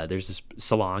where there's this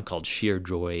salon called Sheer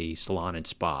Joy Salon and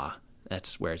Spa.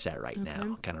 That's where it's at right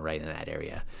now, kind of right in that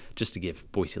area, just to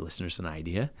give Boise listeners an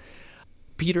idea.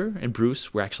 Peter and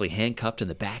Bruce were actually handcuffed in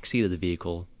the back seat of the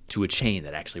vehicle to a chain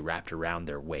that actually wrapped around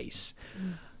their waists.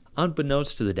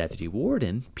 Unbeknownst to the deputy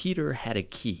warden, Peter had a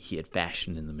key he had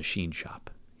fashioned in the machine shop.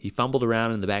 He fumbled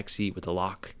around in the back seat with the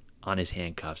lock on his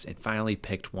handcuffs and finally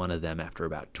picked one of them after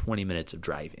about 20 minutes of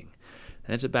driving.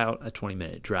 And it's about a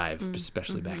 20-minute drive,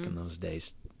 especially back in those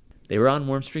days. They were on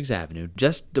Warm Springs Avenue,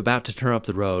 just about to turn up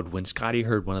the road when Scotty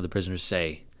heard one of the prisoners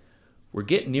say, "We're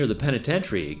getting near the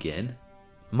penitentiary again."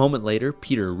 A moment later,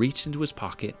 Peter reached into his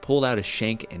pocket, pulled out a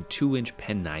shank and 2-inch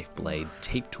penknife blade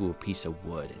taped to a piece of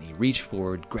wood, and he reached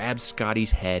forward, grabbed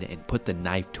Scotty's head, and put the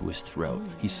knife to his throat.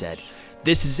 He said,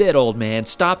 "This is it, old man.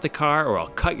 Stop the car or I'll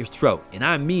cut your throat, and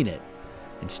I mean it."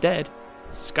 Instead,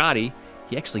 Scotty,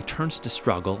 he actually turns to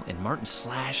struggle, and Martin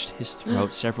slashed his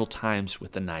throat several times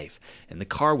with the knife, and the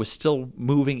car was still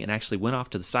moving and actually went off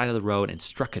to the side of the road and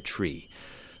struck a tree.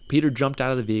 Peter jumped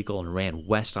out of the vehicle and ran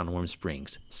west on Warm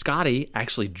Springs. Scotty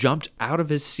actually jumped out of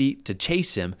his seat to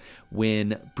chase him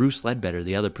when Bruce Ledbetter,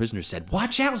 the other prisoner, said,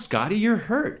 "Watch out, Scotty, you're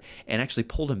hurt," and actually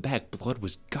pulled him back. Blood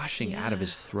was gushing out of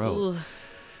his throat.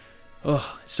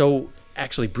 So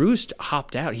actually Bruce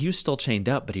hopped out. He was still chained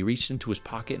up, but he reached into his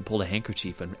pocket and pulled a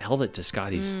handkerchief and held it to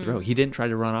Scotty's throat. He didn't try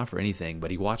to run off or anything,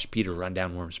 but he watched Peter run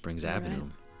down Warm Springs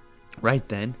Avenue. Right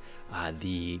then,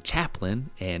 the chaplain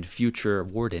and future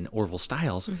warden, Orville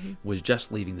Stiles, was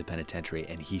just leaving the penitentiary,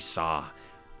 and he saw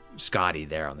Scotty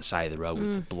there on the side of the road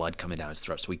with blood coming down his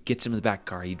throat. So he gets him in the back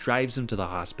car. He drives him to the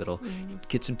hospital,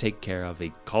 gets him taken care of.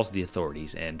 He calls the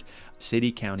authorities, and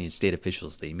city, county, and state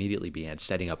officials, they immediately began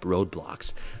setting up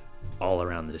roadblocks all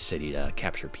around the city to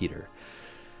capture Peter.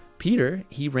 Peter,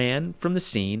 he ran from the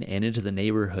scene and into the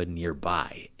neighborhood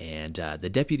nearby, and the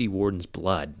deputy warden's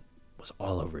blood was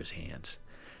all over his hands.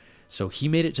 So he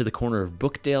made it to the corner of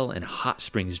Brookdale and Hot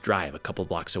Springs Drive, a couple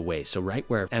blocks away. So right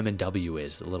where M&W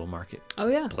is, the little market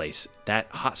place, that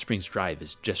Hot Springs Drive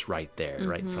is just right there,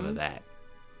 right in front of that.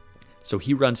 So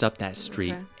he runs up that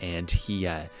street, and he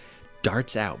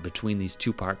darts out between these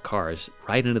two parked cars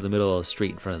right into the middle of the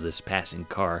street in front of this passing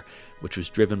car, which was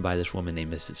driven by this woman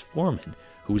named Mrs. Foreman,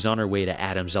 who was on her way to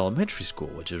Adams Elementary School,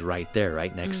 which is right there,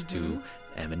 right next to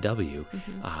M&W,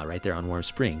 right there on Warm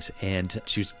Springs. And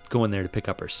she was going there to pick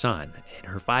up her son, and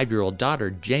her 5-year-old daughter,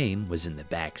 Jane, was in the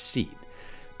back seat.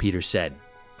 Peter said,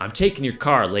 "I'm taking your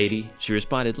car, lady." She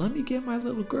responded, "Let me get my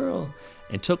little girl,"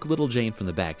 and took little Jane from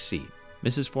the back seat.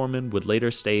 Mrs. Foreman would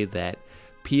later say that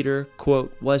Peter,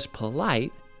 quote, was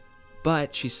polite,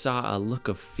 but she saw a look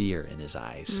of fear in his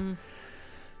eyes.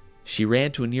 She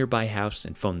ran to a nearby house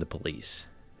and phoned the police.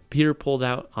 Peter pulled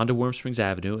out onto Warm Springs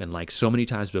Avenue and, like so many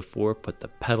times before, put the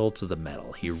pedal to the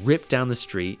metal. He ripped down the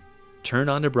street, turned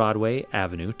onto Broadway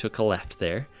Avenue, took a left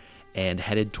there, and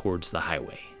headed towards the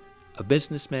highway. A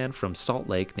businessman from Salt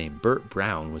Lake named Bert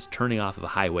Brown was turning off of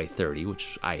Highway 30, which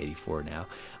is I-84 now,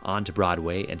 onto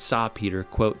Broadway, and saw Peter,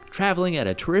 quote, traveling at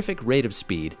a terrific rate of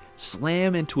speed,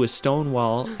 slam into a stone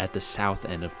wall at the south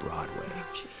end of Broadway.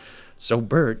 So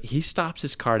Bert, he stops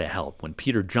his car to help when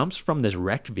Peter jumps from this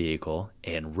wrecked vehicle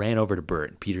and ran over to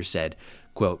Bert. Peter said,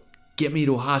 quote, "Get me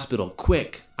to a hospital,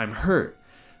 quick, I'm hurt."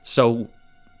 So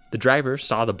the driver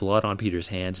saw the blood on Peter's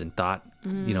hands and thought,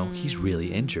 he's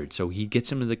really injured. So he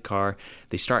gets him in the car.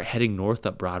 They start heading north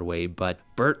up Broadway, but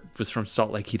Bert was from Salt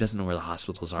Lake. He doesn't know where the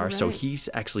hospitals are. Right. So he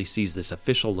actually sees this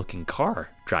official-looking car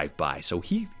drive by. So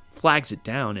he flags it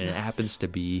down, and it happens to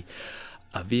be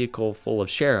a vehicle full of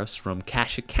sheriffs from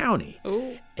Cassia County.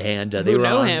 Ooh. And they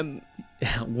know him.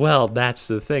 Well, that's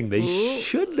the thing. They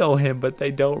should know him, but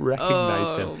they don't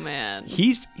recognize him. Oh, man.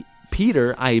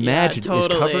 Peter, I imagine,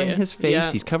 totally. is covering his face.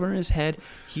 Yeah. He's covering his head.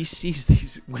 He sees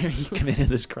these where he committed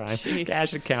this crime.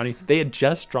 Cassia County. They had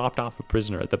just dropped off a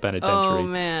prisoner at the penitentiary. Oh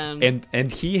man!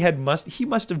 And he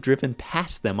must have driven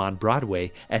past them on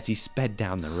Broadway as he sped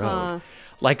down the road.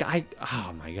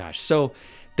 Oh my gosh! So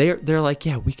they're like,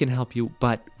 yeah, we can help you,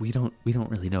 but we don't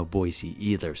really know Boise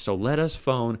either. So let us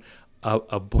phone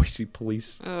a Boise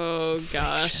police. Oh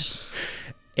gosh!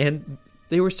 And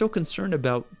they were so concerned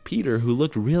about Peter, who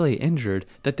looked really injured,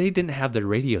 that they didn't have their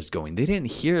radios going. They didn't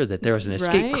hear that there was an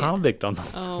escaped convict on the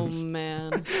loose. Oh,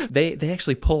 man. They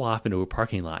actually pull off into a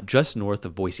parking lot just north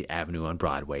of Boise Avenue on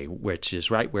Broadway, which is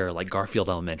right where like Garfield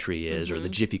Elementary is or the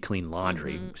Jiffy Clean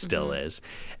Laundry still is.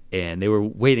 And they were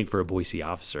waiting for a Boise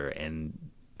officer, and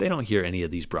they don't hear any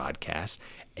of these broadcasts.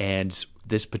 And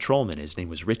this patrolman, his name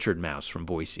was Richard Mouse from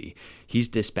Boise, he's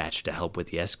dispatched to help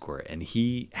with the escort. And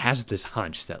he has this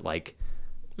hunch that like,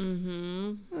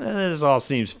 this all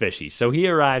seems fishy. So he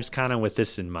arrives kind of with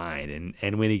this in mind,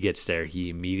 and when he gets there, he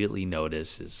immediately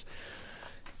notices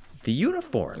the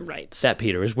uniform that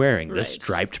Peter is wearing, the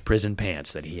striped prison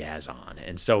pants that he has on.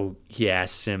 And so he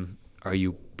asks him, "Are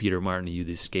you Peter Martin? Are you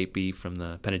the escapee from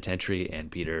the penitentiary?" And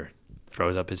Peter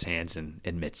throws up his hands and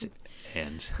admits it.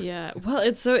 And yeah, well,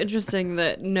 it's so interesting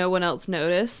that no one else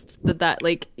noticed that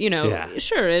like,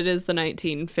 sure, it is the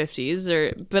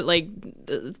 1950s, but like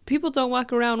people don't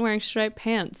walk around wearing striped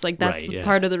pants. Like that's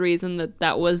part of the reason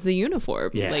that was the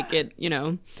uniform. Yeah. Like it,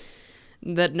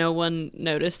 that no one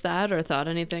noticed that or thought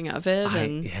anything of it.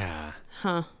 Yeah.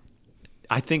 Huh.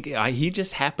 I think he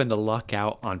just happened to luck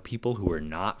out on people who were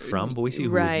not from Boise,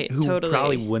 who totally.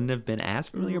 probably wouldn't have been as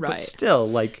familiar, but Right. still,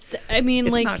 like, I mean,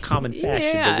 it's like, not common fashion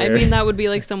yeah, to wear. I mean, that would be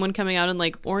like someone coming out in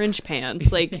like orange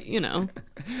pants, like, you know.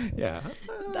 Yeah.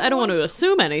 I don't want to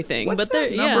assume anything, What's but that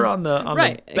there, number yeah. on the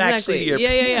Right, back exactly. seat of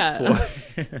your Yeah.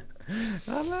 pants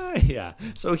for? Yeah.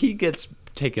 So he gets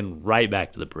taken right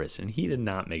back to the prison. He did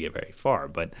not make it very far,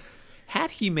 but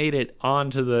had he made it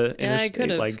onto the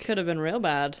interstate, it could have been real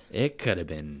bad. it could have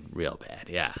been real bad,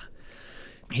 yeah.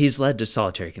 He's led to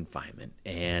solitary confinement,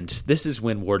 and this is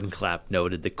when Warden Clapp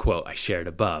noted the quote I shared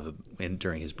above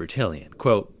during his Bertillon.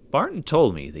 Quote, Barton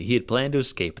told me that he had planned to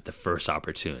escape at the first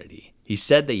opportunity. He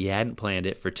said that he hadn't planned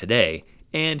it for today,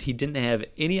 and he didn't have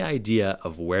any idea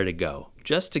of where to go,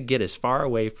 just to get as far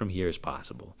away from here as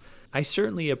possible. I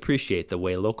certainly appreciate the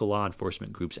way local law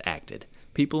enforcement groups acted.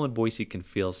 People in Boise can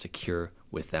feel secure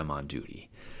with them on duty.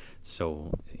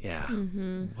 So, yeah,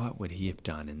 what would he have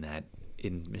done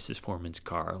in Mrs. Foreman's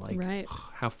car? Like, Right.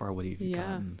 how far would he have Yeah.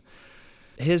 gotten?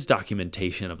 His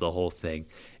documentation of the whole thing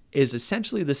is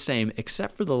essentially the same,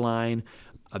 except for the line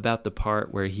about the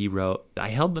part where he wrote, I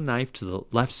held the knife to the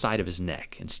left side of his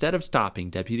neck. Instead of stopping,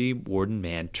 Deputy Warden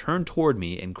Mann turned toward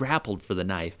me and grappled for the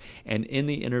knife, and in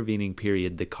the intervening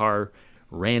period, the car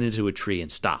ran into a tree and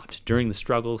stopped. During the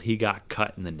struggle, he got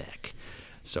cut in the neck.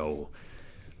 So,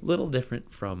 little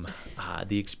different from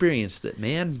the experience that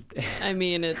Mann... I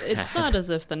mean, it's not as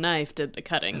if the knife did the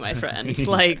cutting, my friend.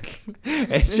 Like,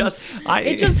 It's just...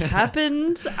 it just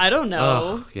happened. I don't know.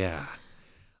 Oh, yeah.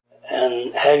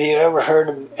 And have you ever heard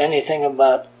of anything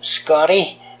about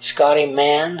Scotty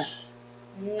Mann?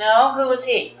 No, who was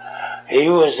he? He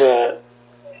was a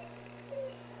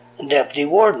deputy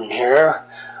warden here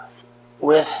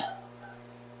with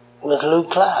Lou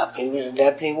Clapp. He was a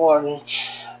deputy warden.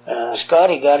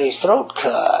 Scotty got his throat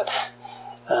cut.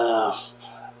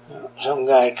 Some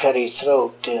guy cut his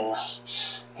throat.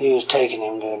 He was taking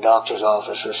him to a doctor's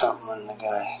office or something, and the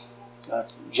guy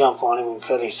got jump on him and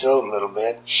cut his throat a little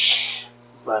bit.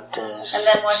 But And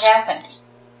then what happened?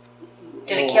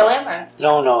 Did it kill him? Or?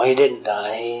 No, he didn't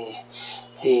die.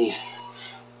 He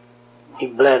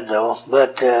bled though.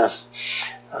 But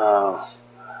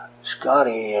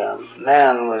Scotty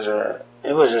Mann was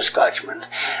a Scotchman,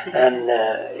 and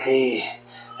he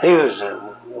was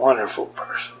a wonderful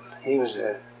person. He was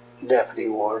a deputy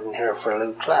warden here for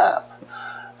Lou Clapp,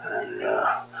 and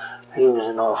he was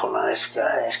an awful nice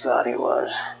guy. Scotty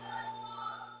was.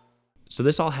 So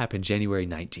this all happened January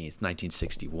 19th,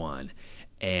 1961.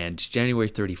 And January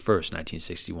 31st,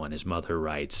 1961, his mother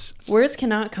writes, Words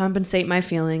cannot compensate my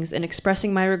feelings in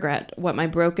expressing my regret what my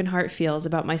broken heart feels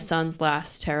about my son's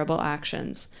last terrible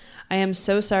actions. I am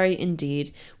so sorry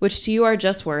indeed, which to you are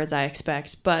just words, I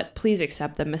expect, but please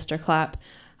accept them, Mr. Clapp.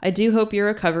 I do hope your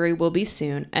recovery will be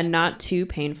soon and not too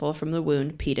painful from the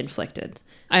wound Pete inflicted.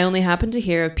 I only happened to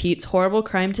hear of Pete's horrible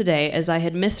crime today as I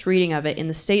had missed reading of it in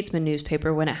the Statesman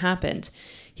newspaper when it happened.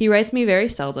 He writes me very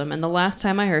seldom, and the last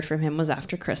time I heard from him was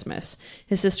after Christmas.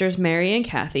 His sisters Mary and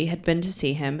Kathy had been to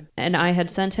see him, and I had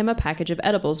sent him a package of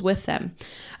edibles with them.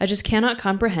 I just cannot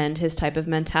comprehend his type of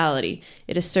mentality.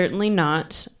 It is certainly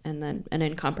not, and then an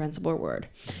incomprehensible word.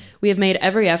 We have made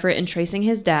every effort in tracing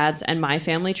his dad's and my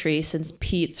family tree since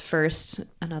Pete's first,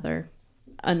 another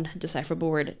undecipherable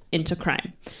word, into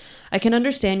crime. I can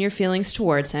understand your feelings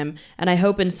towards him, and I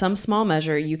hope in some small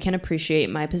measure you can appreciate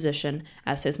my position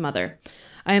as his mother.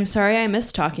 I am sorry I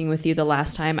missed talking with you the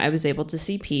last time I was able to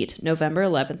see Pete, November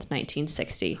 11th,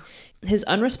 1960. His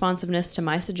unresponsiveness to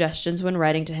my suggestions when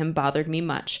writing to him bothered me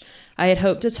much. I had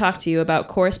hoped to talk to you about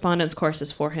correspondence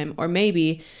courses for him, or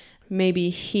maybe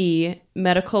he,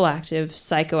 medical active,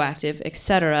 psychoactive,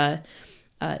 etc.,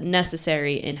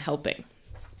 necessary in helping.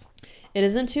 It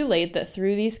isn't too late that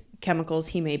through these chemicals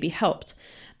he may be helped.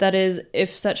 That is,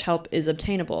 if such help is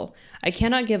obtainable. I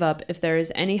cannot give up if there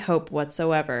is any hope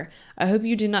whatsoever. I hope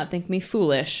you do not think me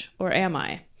foolish, or am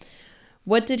I?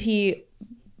 What did he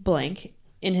blank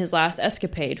in his last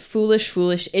escapade?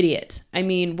 Foolish idiot. I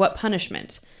mean, what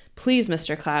punishment? Please,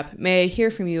 Mr. Clapp, may I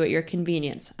hear from you at your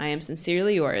convenience. I am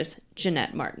sincerely yours,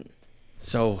 Jeanette Martin.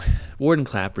 So Warden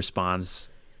Clapp responds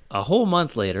a whole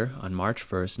month later on March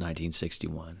 1st,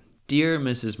 1961. Dear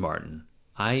Mrs. Martin,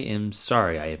 I am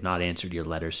sorry I have not answered your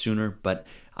letter sooner, but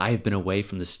I have been away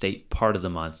from the state part of the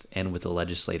month, and with the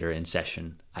legislature in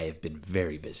session, I have been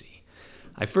very busy.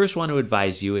 I first want to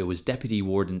advise you it was Deputy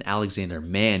Warden Alexander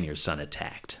Mann your son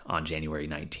attacked on January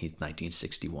 19th,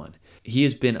 1961. He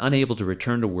has been unable to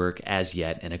return to work as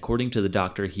yet, and according to the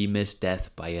doctor, he missed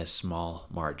death by a small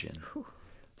margin.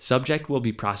 Subject will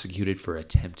be prosecuted for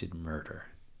attempted murder.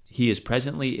 He is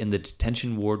presently in the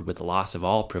detention ward with loss of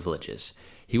all privileges.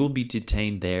 He will be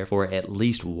detained there for at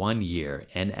least 1 year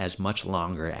and as much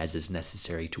longer as is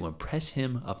necessary to impress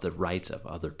him of the rights of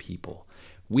other people.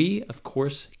 We, of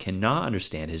course, cannot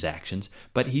understand his actions,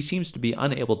 but he seems to be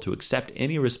unable to accept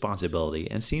any responsibility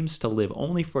and seems to live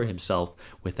only for himself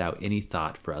without any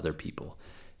thought for other people.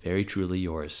 Very truly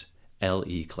yours,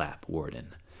 L.E. Clapp,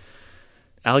 Warden.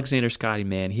 Alexander Scotty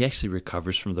Mann, he actually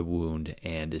recovers from the wound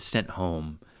and is sent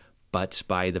home, but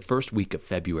by the first week of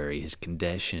February, his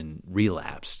condition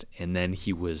relapsed, and then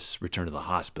he was returned to the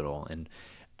hospital, and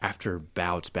after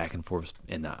bouts back and forth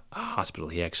in the hospital,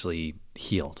 he actually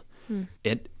healed.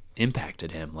 It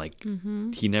impacted him.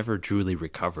 He never truly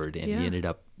recovered, and he ended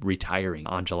up retiring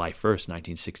on July 1st,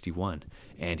 1961.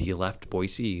 And he left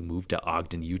Boise, moved to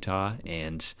Ogden, Utah,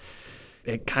 and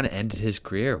it kind of ended his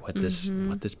career. What this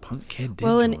punk kid did.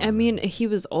 Well, to and him. I mean, he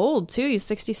was old too. He's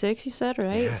 66, you said,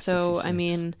 right? Yeah, so 66. I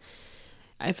mean,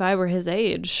 if I were his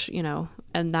age,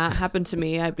 and that happened to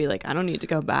me, I'd be like, I don't need to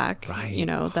go back. Right.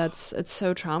 It's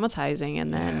so traumatizing,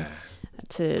 and then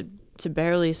to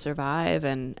barely survive,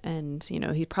 and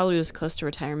he probably was close to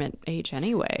retirement age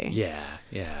anyway.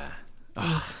 Yeah.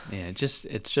 Oh, man,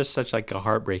 it's just such like a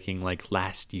heartbreaking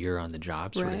last year on the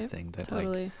job sort of thing. That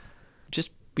totally.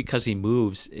 Just because he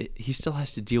moves, he still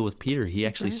has to deal with Peter. He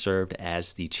actually served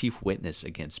as the chief witness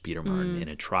against Peter Martin in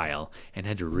a trial and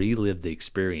had to relive the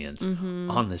experience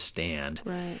on the stand.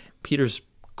 Right. Peter's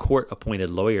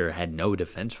court-appointed lawyer had no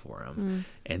defense for him.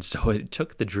 And so it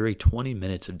took the jury 20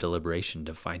 minutes of deliberation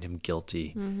to find him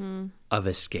guilty of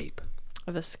escape.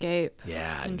 Of escape.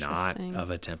 Yeah, not of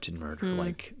attempted murder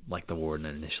like the warden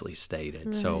initially stated.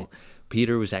 Right. So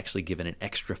Peter was actually given an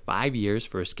extra 5 years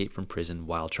for escape from prison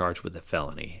while charged with a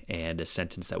felony, and a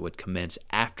sentence that would commence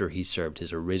after he served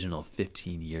his original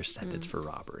 15-year sentence for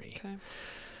robbery. Okay.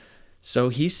 So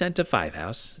he's sent to Five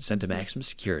House, sent to maximum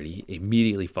security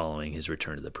immediately following his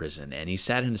return to the prison, and he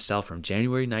sat in a cell from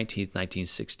January 19th,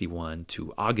 1961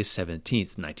 to August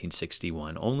 17th,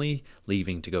 1961, only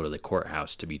leaving to go to the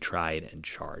courthouse to be tried and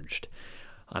charged.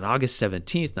 On August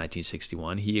 17th,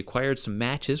 1961, he acquired some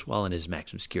matches while in his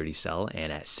maximum security cell,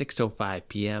 and at 6:05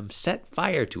 p.m. set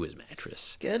fire to his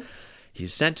mattress. Good. He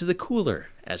was sent to the cooler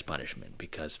as punishment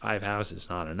because Five House is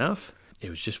not enough. It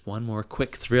was just one more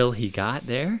quick thrill he got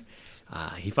there.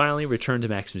 He finally returned to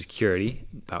maximum security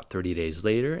about 30 days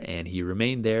later, and he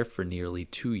remained there for nearly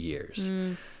 2 years.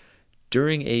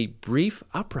 During a brief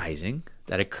uprising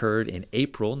that occurred in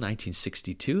April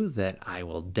 1962 that I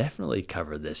will definitely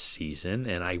cover this season,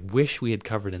 and I wish we had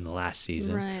covered in the last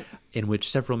season, Right. in which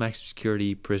several maximum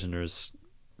security prisoners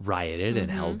rioted and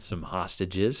held some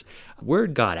hostages,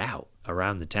 word got out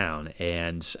around the town,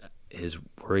 and his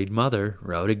worried mother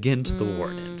wrote again to the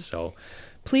warden. So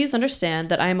Please understand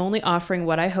that I am only offering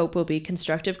what I hope will be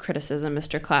constructive criticism,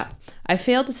 Mr. Clapp. I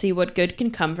fail to see what good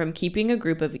can come from keeping a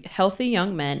group of healthy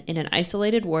young men in an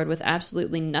isolated ward with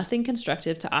absolutely nothing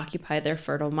constructive to occupy their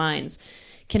fertile minds.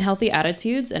 Can healthy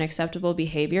attitudes and acceptable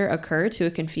behavior occur to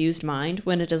a confused mind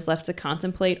when it is left to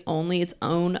contemplate only its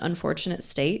own unfortunate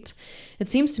state? It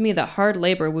seems to me that hard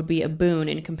labor would be a boon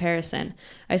in comparison.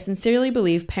 I sincerely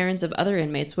believe parents of other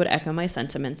inmates would echo my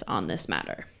sentiments on this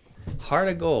matter. heart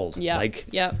of gold. Yeah.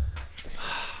 Man.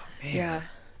 Yeah.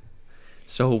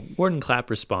 So Warden Clapp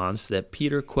responds that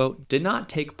Peter, quote, did not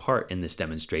take part in this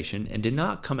demonstration and did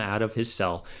not come out of his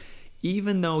cell,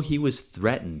 even though he was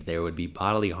threatened there would be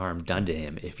bodily harm done to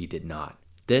him if he did not.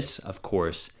 This, of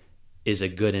course, is a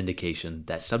good indication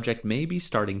that subject may be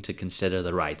starting to consider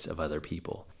the rights of other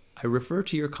people. I refer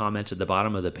to your comments at the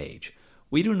bottom of the page.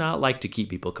 We do not like to keep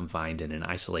people confined in an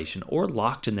isolation or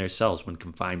locked in their cells when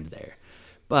confined there.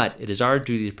 But it is our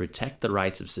duty to protect the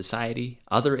rights of society,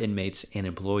 other inmates, and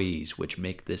employees, which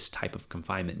make this type of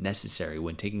confinement necessary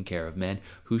when taking care of men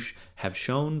who have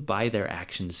shown by their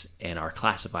actions and are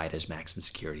classified as maximum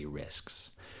security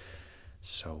risks.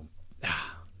 So,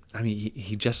 I mean,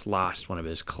 he just lost one of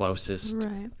his closest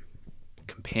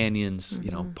companions,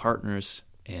 partners,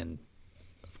 and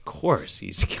of course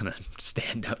he's going to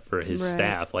stand up for his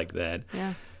staff like that.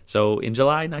 Yeah. So in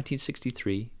July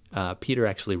 1963, Peter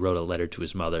actually wrote a letter to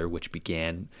his mother, which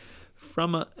began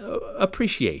from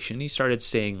appreciation. He started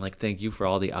saying, thank you for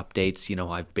all the updates.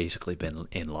 I've basically been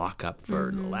in lockup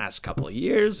for the last couple of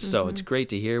years, so it's great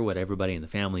to hear what everybody in the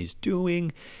family is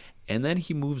doing. And then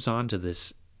he moves on to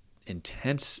this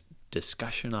intense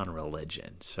discussion on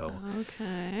religion. So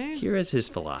here is his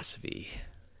philosophy.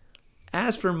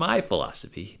 As for my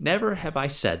philosophy, never have I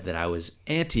said that I was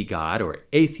anti-God or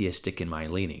atheistic in my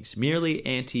leanings, merely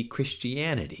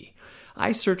anti-Christianity.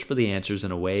 I search for the answers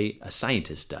in a way a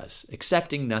scientist does,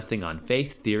 accepting nothing on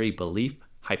faith, theory, belief,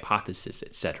 hypothesis,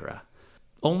 etc.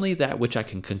 Only that which I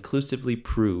can conclusively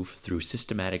prove through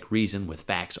systematic reason with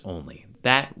facts only.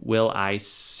 That will I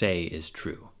say is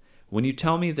true. When you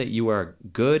tell me that you are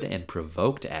good and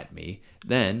provoked at me,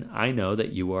 then I know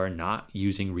that you are not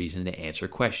using reason to answer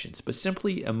questions, but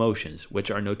simply emotions,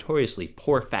 which are notoriously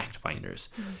poor fact-finders.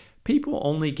 People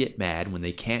only get mad when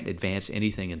they can't advance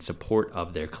anything in support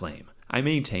of their claim. I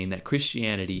maintain that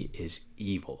Christianity is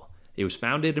evil. It was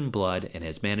founded in blood and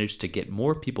has managed to get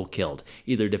more people killed,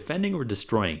 either defending or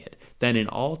destroying it, than in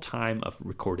all time of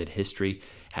recorded history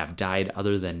have died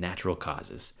other than natural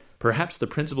causes. Perhaps the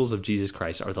principles of Jesus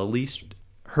Christ are the least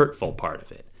hurtful part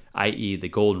of it, i.e. the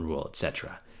golden rule,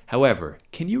 etc. However,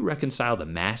 can you reconcile the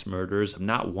mass murders of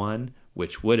not one,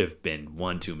 which would have been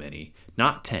one too many,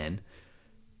 not 10,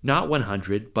 not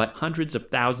 100, but hundreds of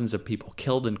thousands of people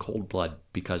killed in cold blood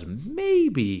because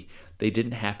maybe they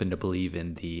didn't happen to believe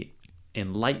in the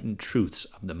enlightened truths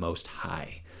of the Most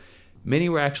High? Many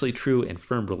were actually true and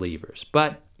firm believers,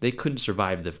 but they couldn't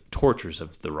survive the tortures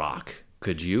of the rock.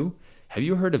 Could you? Have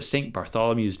you heard of St.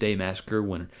 Bartholomew's Day Massacre,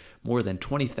 when more than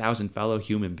 20,000 fellow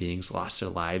human beings lost their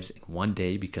lives in one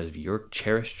day because of your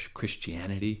cherished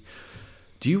Christianity?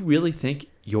 Do you really think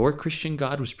your Christian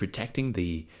God was protecting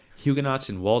the Huguenots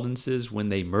and Waldenses when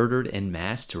they murdered en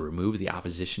masse to remove the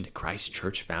opposition to Christ's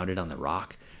church founded on the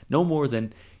rock? No more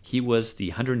than he was the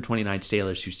 129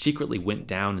 sailors who secretly went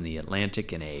down in the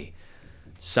Atlantic in a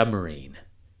submarine.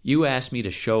 You asked me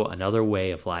to show another way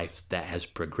of life that has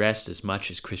progressed as much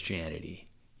as Christianity.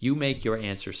 You make your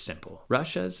answer simple.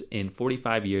 Russia's, in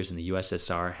 45 years in the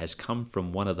USSR, has come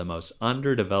from one of the most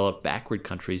underdeveloped, backward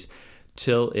countries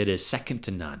till it is second to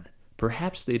none.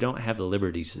 Perhaps they don't have the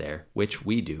liberties there, which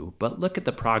we do, but look at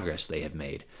the progress they have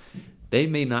made. They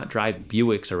may not drive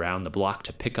Buicks around the block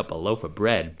to pick up a loaf of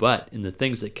bread, but in the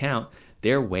things that count,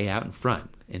 they're way out in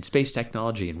front. In space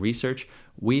technology and research,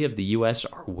 we of the U.S.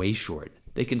 are way short.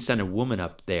 They can send a woman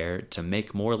up there to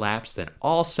make more laps than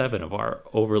all 7 of our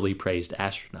overly praised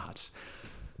astronauts.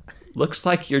 Looks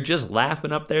like you're just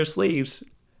laughing up their sleeves.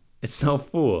 It's no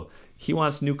fool. He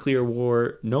wants nuclear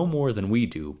war no more than we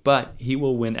do, but he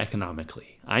will win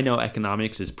economically. I know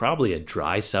economics is probably a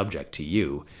dry subject to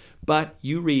you, but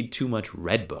you read too much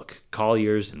Red Book,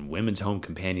 Collier's, and Women's Home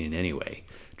Companion anyway.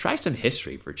 Try some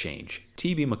history for change.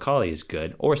 T.B. Macaulay is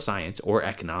good, or science, or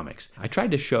economics. I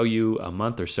tried to show you a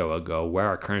month or so ago where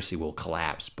our currency will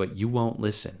collapse, but you won't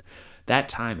listen. That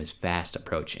time is fast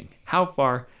approaching. How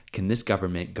far can this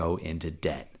government go into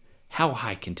debt? How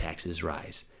high can taxes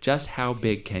rise? Just how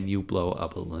big can you blow a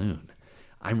balloon?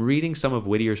 I'm reading some of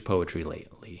Whittier's poetry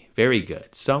lately. Very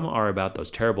good. Some are about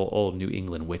those terrible old New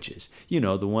England witches. You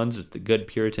know, the ones that the good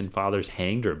Puritan fathers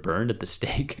hanged or burned at the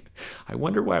stake. I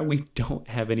wonder why we don't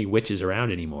have any witches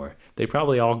around anymore. They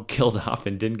probably all killed off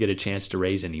and didn't get a chance to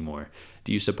raise anymore.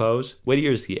 Do you suppose?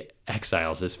 Whittier's The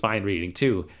Exiles is fine reading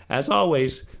too. As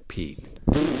always, Pete.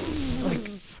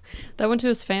 That went to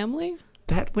his family?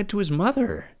 That went to his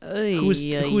mother, who was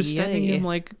sending him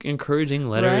like encouraging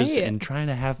letters and trying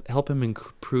to help him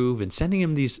improve, and sending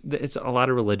him these. It's a lot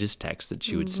of religious texts that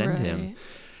she would send him,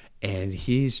 and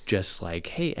he's just like,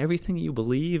 "Hey, everything you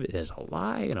believe is a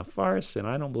lie and a farce, and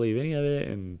I don't believe any of it."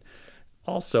 And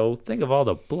also, think of all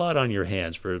the blood on your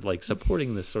hands for like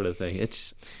supporting this sort of thing.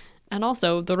 And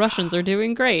also, the Russians are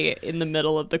doing great in the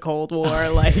middle of the Cold War.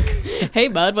 Like, hey,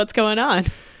 bud, what's going on?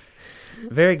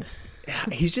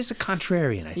 He's just a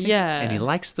contrarian, I think. Yeah. And he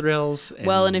likes thrills.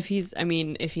 And if he's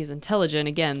intelligent,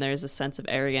 again, there's a sense of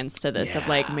arrogance to this of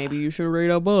like, maybe you should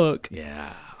read a book.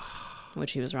 Yeah.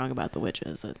 Which he was wrong about the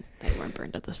witches. And they weren't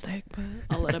burned at the stake, but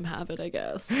I'll let him have it, I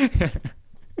guess.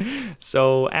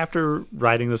 So after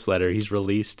writing this letter, he's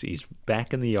released. He's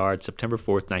back in the yard September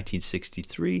 4th,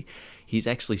 1963. He's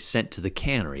actually sent to the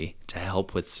cannery to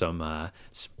help with some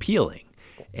peeling.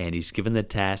 And he's given the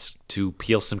task to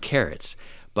peel some carrots.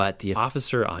 But the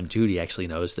officer on duty actually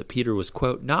noticed that Peter was,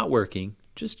 quote, not working,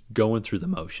 just going through the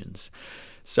motions.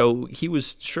 So he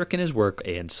was shirking his work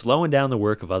and slowing down the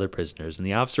work of other prisoners, and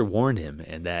the officer warned him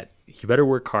and that he better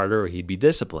work harder or he'd be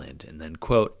disciplined. And then,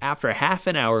 quote, after half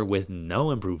an hour with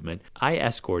no improvement, I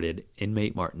escorted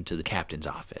inmate Martin to the captain's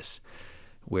office,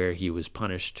 where he was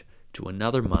punished to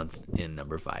another month in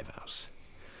number 5 house.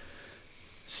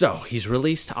 So he's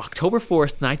released October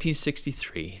 4th,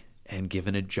 1963, and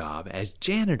given a job as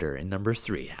janitor in number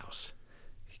 3 house.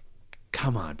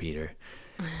 Come on, Peter.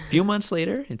 A few months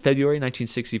later, in February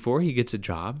 1964, he gets a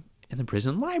job in the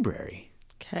prison library.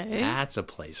 Okay. That's a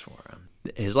place for him.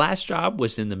 His last job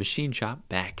was in the machine shop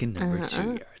back in number 2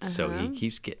 yards. So he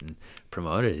keeps getting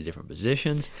promoted to different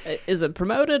positions. Is it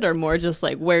promoted or more just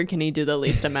like where can he do the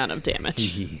least amount of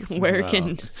damage? Where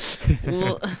can...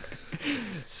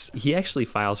 He actually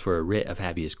files for a writ of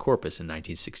habeas corpus in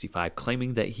 1965,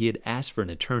 claiming that he had asked for an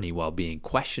attorney while being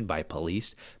questioned by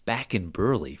police back in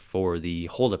Burley for the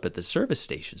holdup at the service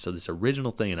station. So this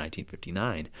original thing in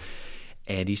 1959.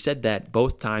 And he said that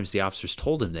both times the officers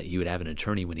told him that he would have an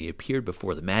attorney when he appeared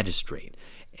before the magistrate.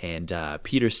 And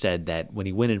Peter said that when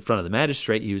he went in front of the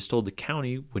magistrate, he was told the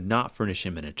county would not furnish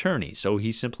him an attorney. So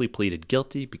he simply pleaded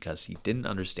guilty because he didn't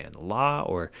understand the law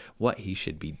or what he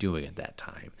should be doing at that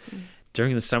time.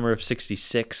 During the summer of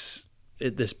 66,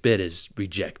 this bid is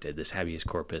rejected, this habeas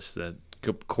corpus. The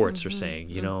courts are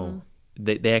saying,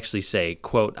 they actually say,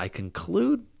 quote, I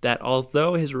conclude that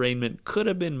although his arraignment could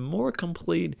have been more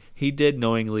complete, he did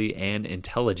knowingly and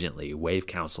intelligently waive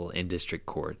counsel in district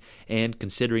court, and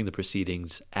considering the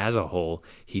proceedings as a whole,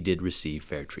 he did receive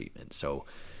fair treatment. So,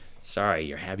 sorry,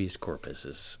 your habeas corpus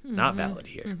is not valid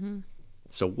here.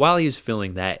 So while he was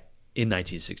filling that in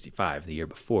 1965, the year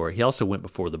before, he also went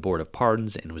before the Board of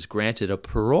Pardons and was granted a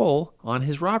parole on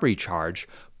his robbery charge,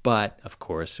 but, of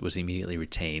course, was immediately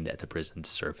retained at the prison to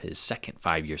serve his second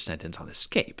 5-year sentence on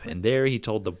escape. And there he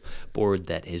told the board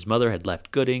that his mother had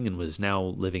left Gooding and was now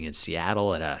living in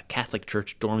Seattle at a Catholic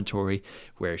church dormitory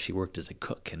where she worked as a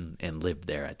cook and lived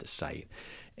there at the site.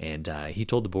 And he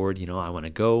told the board, I want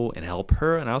to go and help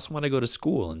her, and I also want to go to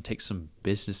school and take some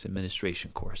business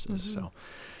administration courses. So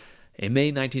in May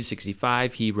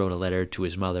 1965, he wrote a letter to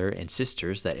his mother and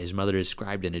sisters that his mother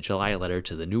described in a July letter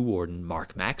to the new warden,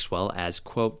 Mark Maxwell, as,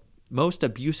 quote, most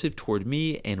abusive toward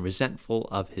me and resentful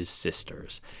of his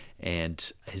sisters.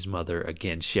 And his mother,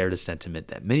 again, shared a sentiment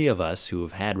that many of us who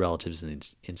have had relatives in the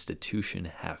institution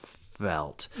have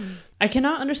felt. I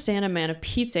cannot understand a man of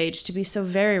Pete's age to be so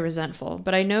very resentful,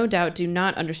 but I no doubt do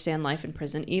not understand life in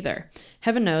prison either.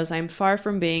 Heaven knows I am far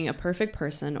from being a perfect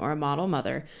person or a model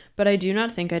mother, but I do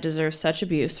not think I deserve such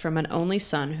abuse from an only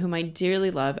son whom I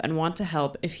dearly love and want to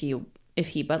help if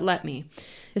he but let me.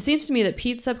 It seems to me that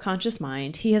Pete's subconscious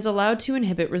mind he has allowed to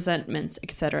inhibit resentments,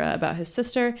 etc., about his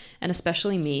sister, and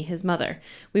especially me, his mother.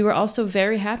 We were also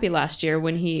very happy last year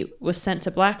when he was sent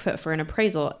to Blackfoot for an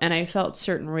appraisal, and I felt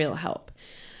certain real help.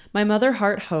 My mother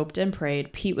heart hoped and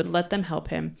prayed Pete would let them help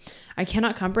him. I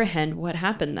cannot comprehend what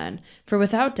happened then, for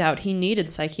without doubt he needed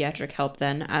psychiatric help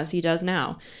then, as he does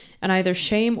now. And either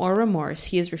shame or remorse,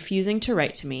 he is refusing to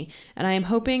write to me, and I am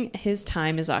hoping his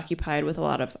time is occupied with a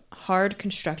lot of hard,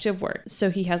 constructive work,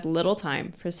 so he has little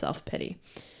time for self-pity.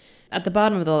 At the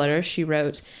bottom of the letter, she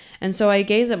wrote, and so I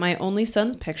gaze at my only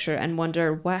son's picture and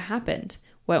wonder what happened,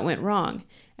 what went wrong,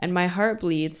 and my heart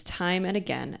bleeds time and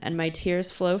again, and my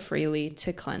tears flow freely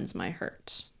to cleanse my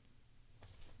hurt.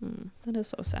 That is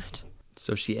so sad.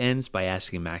 So she ends by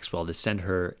asking Maxwell to send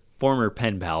her former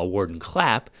pen pal, Warden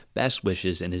Clapp, best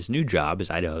wishes in his new job as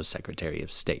Idaho's Secretary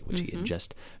of State, which he had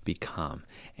just become.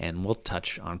 And we'll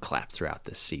touch on Clapp throughout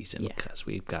this season because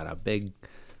we've got a big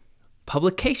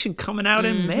publication coming out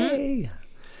in May.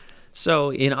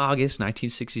 So in August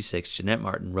 1966, Jeanette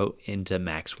Martin wrote into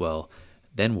Maxwell,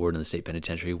 then warden of the state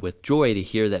penitentiary, with joy to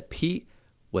hear that Pete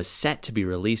was set to be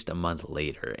released a month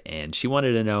later, and she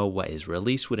wanted to know what his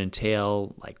release would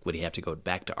entail. Like, would he have to go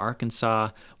back to Arkansas?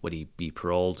 Would he be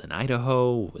paroled in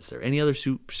Idaho? Was there any other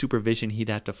supervision he'd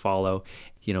have to follow?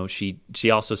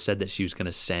 She also said that she was going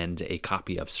to send a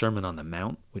copy of Sermon on the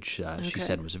Mount, which she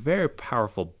said was a very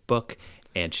powerful book,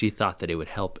 and she thought that it would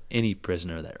help any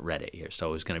prisoner that read it here. So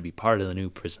it was going to be part of the new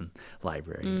prison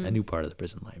library, a new part of the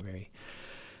prison library.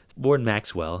 Warden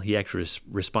Maxwell, he actually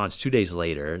responds 2 days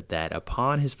later that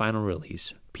upon his final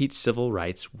release, Pete's civil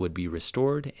rights would be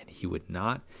restored and he would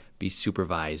not be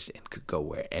supervised and could go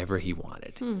wherever he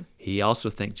wanted. He also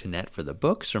thanked Jeanette for the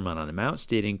book, Sermon on the Mount,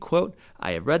 stating, quote,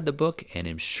 I have read the book and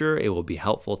am sure it will be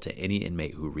helpful to any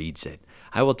inmate who reads it.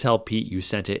 I will tell Pete you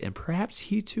sent it and perhaps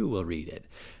he too will read it.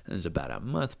 It was about a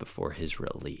month before his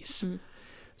release.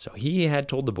 So he had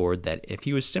told the board that if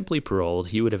he was simply paroled,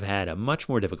 he would have had a much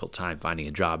more difficult time finding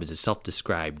a job as a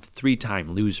self-described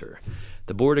 3-time loser.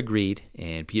 The board agreed,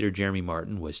 and Peter Jeremy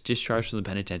Martin was discharged from the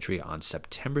penitentiary on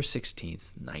September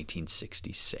 16th,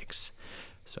 1966.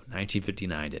 So 1959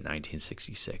 to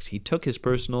 1966. He took his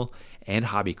personal and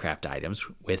hobbycraft items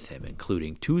with him,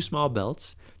 including 2 small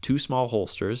belts, 2 small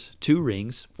holsters, 2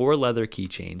 rings, 4 leather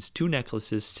keychains, 2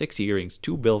 necklaces, 6 earrings,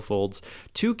 2 billfolds,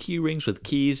 2 key rings with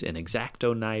keys, an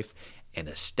X-Acto knife, and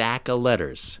a stack of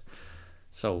letters.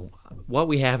 So what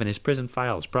we have in his prison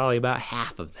file is probably about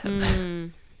half of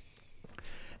them.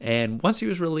 And once he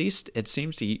was released, it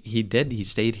seems he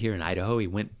stayed here in Idaho. He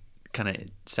went kind of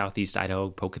southeast Idaho,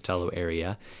 Pocatello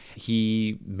area.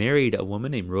 He married a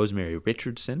woman named Rosemary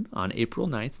Richardson on April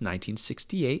 9th,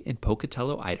 1968 in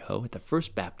Pocatello, Idaho at the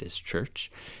First Baptist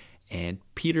Church. And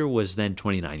Peter was then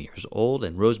 29 years old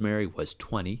and Rosemary was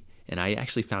 20. And I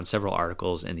actually found several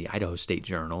articles in the Idaho State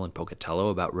Journal in Pocatello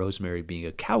about Rosemary being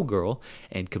a cowgirl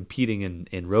and competing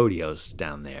in rodeos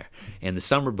down there. And the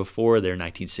summer before their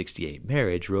 1968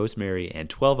 marriage, Rosemary and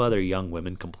 12 other young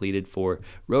women completed for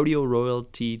rodeo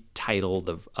royalty title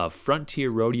of Frontier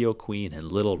Rodeo Queen and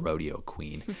Little Rodeo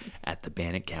Queen at the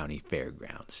Bannock County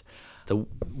Fairgrounds. The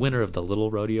winner of the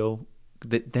Little Rodeo,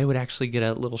 they would actually get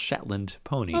a little Shetland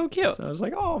pony. Oh, cute. So I was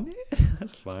like, oh, man,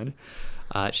 that's fun.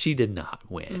 She did not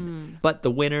win. But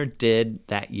the winner did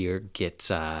that year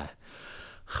get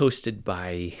hosted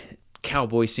by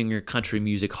cowboy singer, country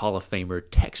music Hall of Famer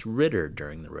Tex Ritter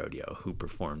during the rodeo, who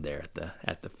performed there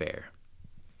at the fair.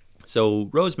 So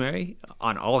Rosemary,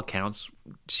 on all accounts,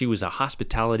 she was a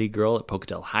hospitality girl at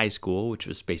Pocatello High School, which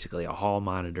was basically a hall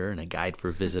monitor and a guide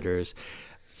for visitors.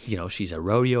 You know, she's a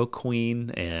rodeo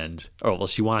queen,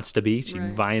 she wants to be.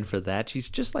 She's vying for that. She's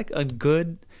just like a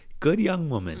good young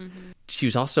woman. Mm-hmm. She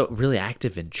was also really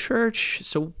active in church,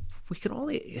 so we can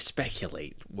only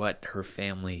speculate what her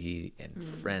family and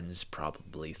friends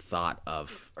probably thought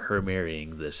of her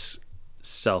marrying this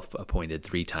self-appointed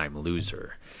 3-time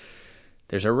loser.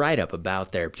 There's a write-up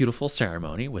about their beautiful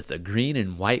ceremony with a green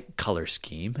and white color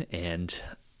scheme, and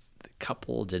the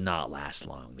couple did not last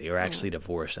long. They were actually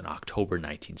divorced in October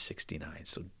 1969,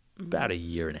 so about a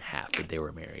year and a half that they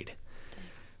were married.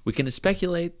 We can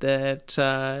speculate that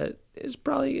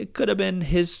it could have been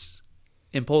his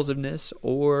impulsiveness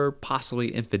or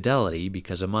possibly infidelity,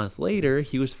 because a month later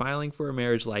he was filing for a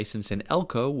marriage license in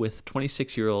Elko with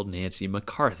 26-year-old Nancy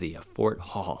McCarthy of Fort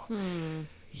Hall.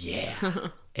 Yeah.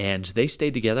 And they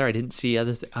stayed together. I didn't see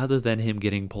other than him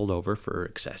getting pulled over for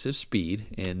excessive speed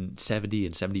in 70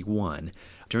 and 71.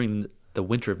 During the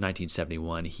winter of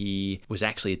 1971, he was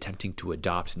actually attempting to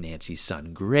adopt Nancy's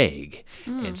son, Greg.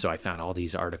 And so I found all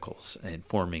these articles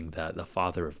informing the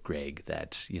father of Greg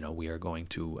that, we are going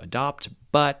to adopt.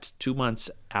 But 2 months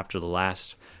after the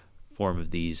last form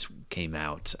of these came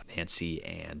out, Nancy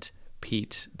and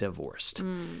Pete divorced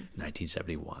in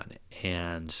 1971.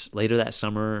 And later that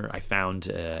summer, I found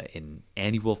an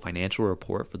annual financial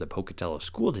report for the Pocatello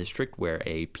School District where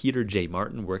a Peter J.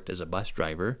 Martin worked as a bus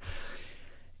driver.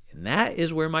 And that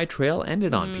is where my trail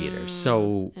ended on Peter.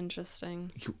 So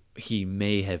interesting. He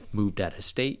may have moved out of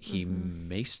state. He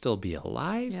may still be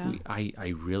alive. Yeah.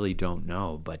 I really don't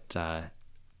know. But,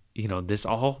 this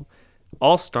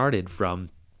all started from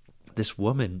this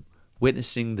woman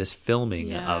witnessing this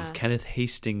filming of Kenneth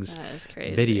Hastings'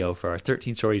 video for our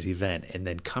 13 Stories event, and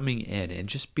then coming in and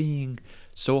just being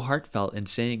so heartfelt and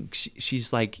saying,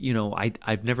 she's like,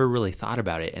 I've never really thought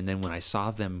about it. And then when I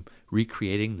saw them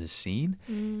recreating the scene,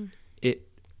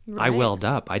 I welled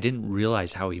up. I didn't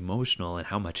realize how emotional and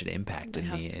how much it impacted me.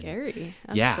 How scary.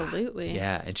 Yeah, absolutely.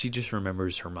 Yeah, and she just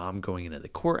remembers her mom going into the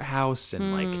courthouse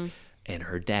and and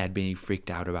her dad being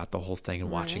freaked out about the whole thing and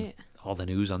watching all the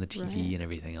news on the TV and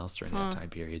everything else during that time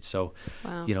period. So,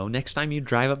 next time you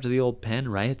drive up to the old pen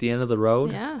right at the end of the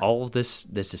road, all of this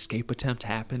escape attempt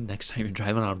happened. Next time you're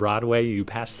driving on Broadway, you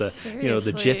pass the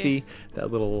the Jiffy,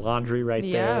 that little laundry right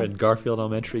there, and Garfield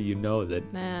Elementary,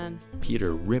 that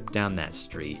Peter ripped down that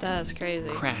street. That's crazy.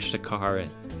 Crashed a car,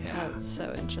 and that's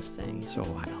so interesting. So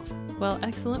wild. Well,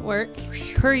 excellent work,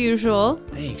 per usual.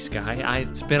 Thanks, Guy.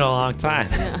 It's been a long time.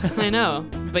 Yeah, I know,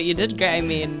 but you did great. I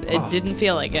mean, it didn't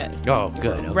feel like it. Oh,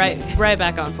 good. Okay. Right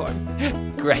back on form.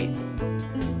 Great.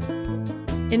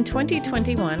 In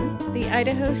 2021, the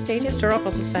Idaho State Historical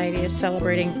Society is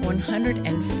celebrating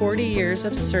 140 years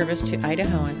of service to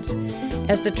Idahoans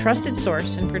as the trusted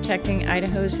source in protecting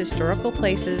Idaho's historical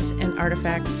places and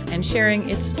artifacts and sharing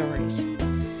its stories.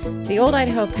 The Old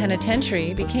Idaho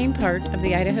Penitentiary became part of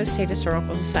the Idaho State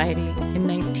Historical Society in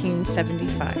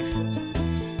 1975.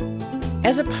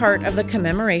 As a part of the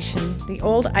commemoration, the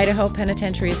Old Idaho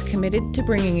Penitentiary is committed to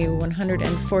bringing you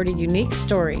 140 unique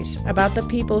stories about the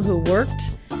people who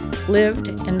worked, lived,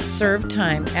 and served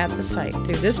time at the site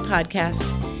through this podcast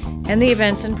and the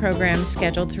events and programs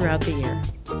scheduled throughout the year.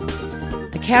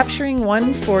 The Capturing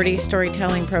 140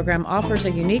 storytelling program offers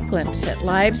a unique glimpse at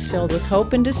lives filled with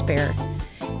hope and despair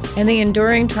and the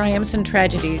enduring triumphs and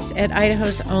tragedies at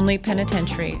Idaho's only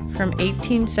penitentiary from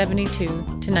 1872 to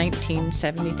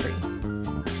 1973.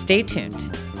 Stay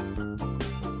tuned.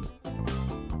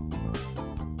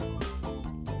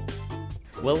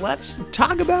 Well, let's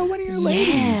talk about one of your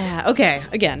ladies. Yeah. Okay.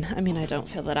 Again, I mean, I don't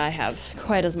feel that I have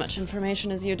quite as much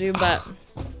information as you do, but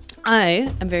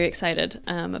I am very excited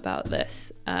about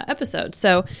this episode.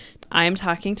 So I'm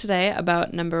talking today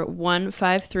about number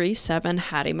 1537,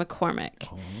 Hattie McCormick.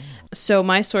 Oh. So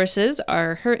my sources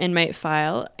are her inmate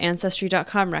file,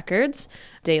 Ancestry.com records,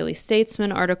 Daily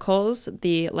Statesman articles,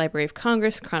 the Library of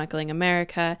Congress chronicling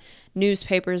America,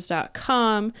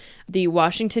 newspapers.com, the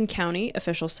Washington County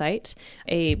official site,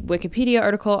 a Wikipedia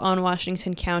article on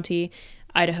Washington County,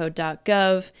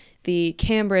 idaho.gov, the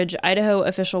Cambridge, Idaho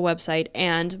official website,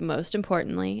 and most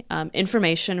importantly,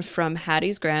 information from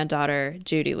Hattie's granddaughter,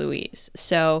 Judy Louise.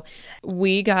 So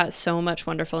we got so much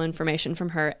wonderful information from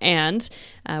her, and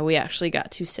we actually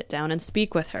got to sit down and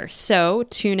speak with her. So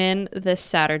tune in this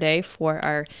Saturday for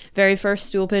our very first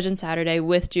Stool Pigeon Saturday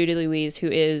with Judy Louise, who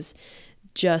is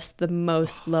just the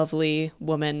most lovely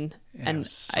woman. Yeah, and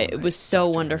it was so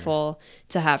wonderful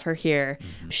to have her here.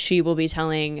 Mm-hmm. She will be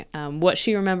telling what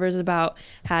she remembers about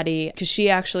Hattie, because she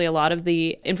actually, a lot of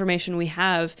the information we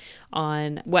have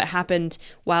on what happened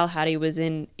while Hattie was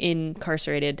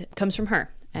incarcerated comes from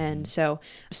her. And so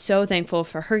thankful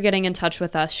for her getting in touch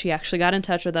with us. She actually got in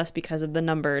touch with us because of the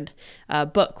numbered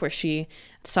book where she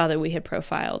saw that we had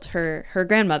profiled her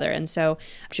grandmother. And so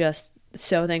just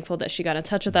so thankful that she got in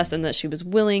touch with us and that she was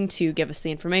willing to give us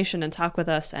the information and talk with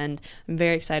us. And I'm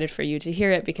very excited for you to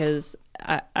hear it, because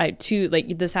I too,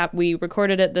 like this we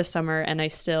recorded it this summer, and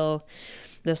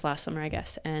this last summer, I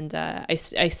guess. And I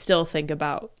still think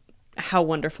about how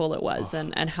wonderful it was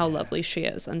and how lovely she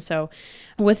is. And so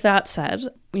with that said,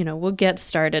 we'll get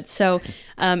started. So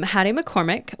Hattie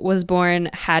McCormick was born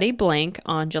Hattie Blank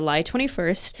on July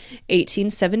 21st,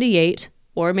 1878,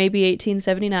 or maybe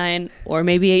 1879, or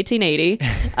maybe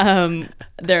 1880.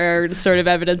 There are sort of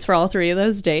evidence for all three of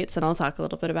those dates, and I'll talk a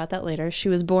little bit about that later. She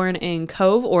was born in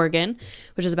Cove, Oregon,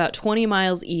 which is about 20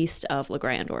 miles east of La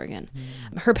Grande, Oregon.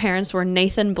 Her parents were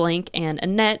Nathan Blank and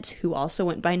Annette, who also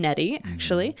went by Nettie,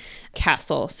 actually,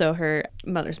 Castle. So her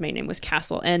mother's maiden name was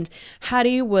Castle. And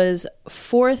Hattie was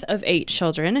fourth of 8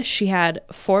 children. She had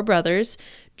 4 brothers,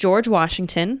 George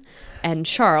Washington and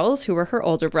Charles, who were her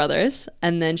older brothers.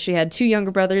 And then she had 2 younger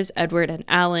brothers, Edward and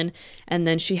Alan. And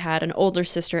then she had an older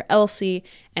sister, Elsie,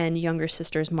 and younger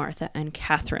sisters, Martha and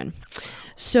Catherine.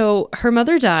 So her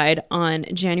mother died on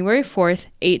January 4th,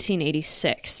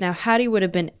 1886. Now, Hattie would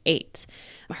have been 8.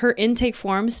 Her intake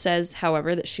form says,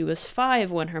 however, that she was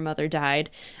 5 when her mother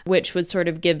died, which would sort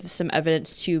of give some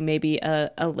evidence to maybe a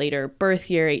later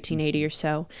birth year, 1880 or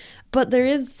so. But there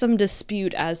is some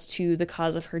dispute as to the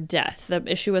cause of her death. The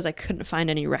issue is I couldn't find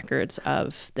any records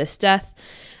of this death.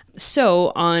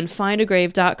 So on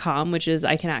findagrave.com, which is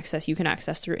you can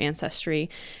access through Ancestry,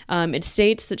 it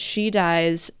states that she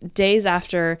dies days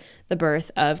after the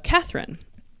birth of Catherine.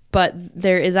 But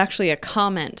there is actually a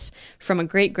comment from a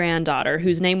great-granddaughter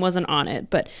whose name wasn't on it,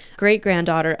 but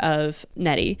great-granddaughter of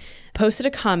Nettie, posted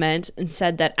a comment and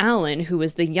said that Alan, who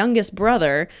was the youngest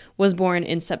brother, was born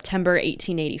in September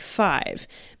 1885,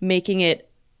 making it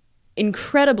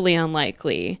incredibly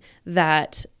unlikely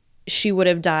that she would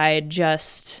have died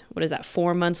just,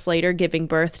 4 months later, giving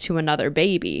birth to another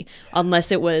baby,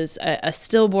 unless it was a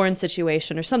stillborn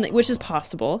situation or something, which is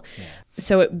possible.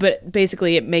 Yeah. But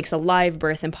basically it makes a live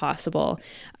birth impossible.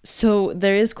 So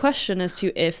there is question as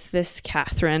to if this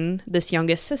Catherine, this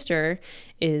youngest sister,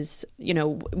 is,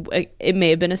 it may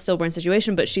have been a stillborn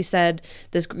situation, but she said,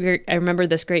 I remember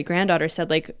this great-granddaughter said,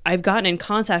 like, I've gotten in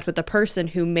contact with the person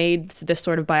who made this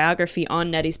sort of biography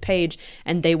on Nettie's page,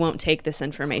 and they won't take this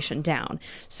information down.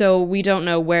 So we don't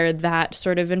know where that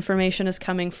sort of information is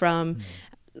coming from.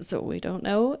 So we don't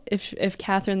know if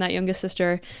Catherine, that youngest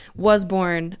sister, was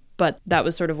born, but that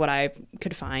was sort of what I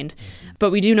could find.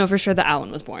 But we do know for sure that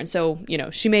Alan was born. So,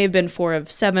 she may have been 4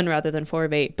 of 7 rather than 4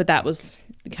 of 8, but that was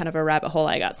kind of a rabbit hole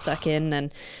I got stuck in.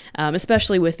 And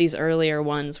especially with these earlier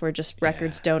ones where just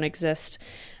records don't exist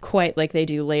quite like they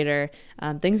do later,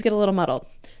 things get a little muddled.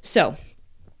 So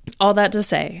all that to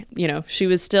say, she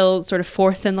was still sort of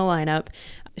 4th in the lineup.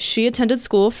 She attended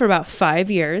school for about 5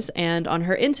 years, and on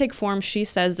her intake form, she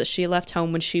says that she left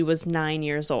home when she was 9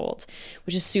 years old,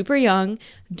 which is super young.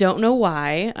 Don't know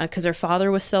why, because her father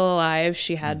was still alive.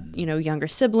 She had, younger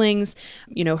siblings.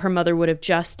 Her mother would have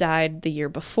just died the year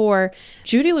before.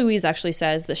 Judy Louise actually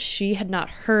says that she had not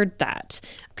heard that,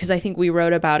 because I think we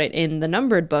wrote about it in the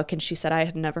numbered book, and she said, I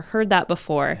had never heard that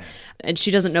before. And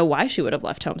she doesn't know why she would have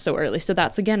left home so early. So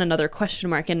that's, again, another question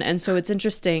mark. And so it's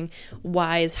interesting,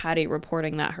 why is Hattie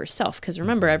reporting that herself? Because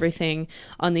remember, everything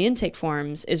on the intake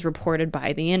forms is reported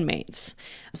by the inmates.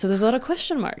 So there's a lot of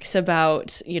question marks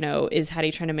about, is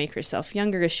Hattie trying to make herself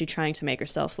younger? Is she trying to make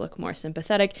herself look more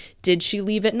sympathetic? Did she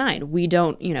leave at 9? We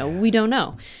don't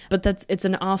know. But it's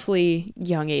an awfully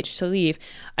young age to leave.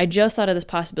 I just thought of this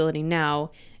possibility now.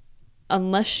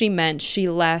 unless she meant she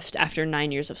left after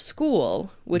 9 years of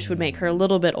school, which would make her a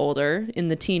little bit older in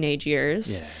the teenage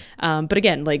years. Yeah. But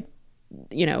again, like,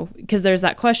 you know, because there's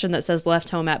that question that says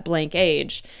left home at blank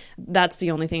age. That's the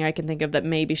only thing I can think of, that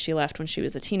maybe she left when she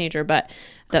was a teenager, but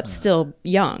that's still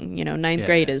young. You know, ninth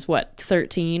grade is what,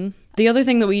 13? The other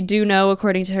thing that we do know,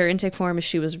 according to her intake form, is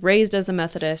she was raised as a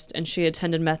Methodist and she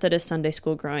attended Methodist Sunday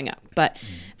school growing up. But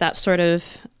that's sort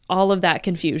of, all of that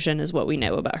confusion is what we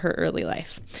know about her early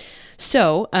life.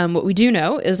 So what we do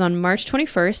know is on March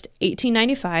 21st,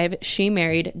 1895, she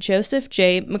married Joseph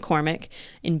J. McCormick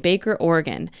in Baker,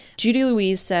 Oregon. Judy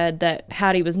Louise said that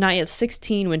Hattie was not yet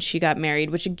 16 when she got married,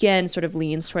 which again sort of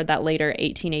leans toward that later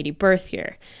 1880 birth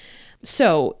year.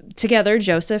 So together,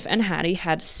 Joseph and Hattie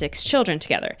had 6 children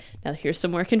together. Now here's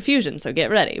some more confusion, so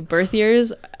get ready. Birth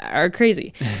years are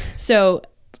crazy. So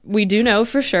we do know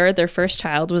for sure their first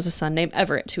child was a son named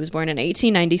Everett, who was born in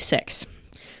 1896.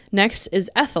 Next is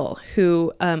Ethel,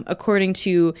 who, according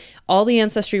to all the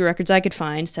ancestry records I could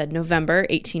find, said November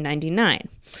 1899.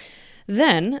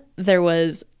 Then there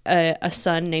was a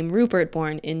son named Rupert,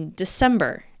 born in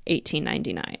December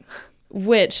 1899,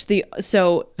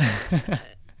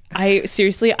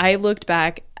 I looked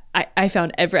back, I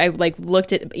found I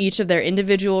looked at each of their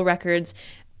individual records,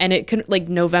 and it could, like,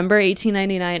 November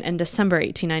 1899 and December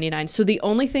 1899. So the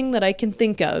only thing that I can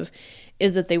think of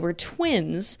is that they were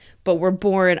twins, but were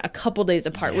born a couple days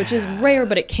apart, which is rare,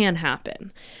 but it can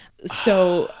happen.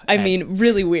 So, I mean,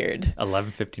 really weird.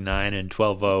 11:59 and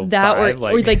 12:05. That,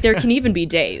 or there can even be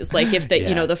days. Like if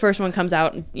you know, the first one comes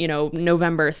out, you know,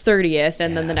 November 30th,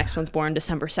 and then the next one's born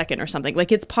December 2nd or something.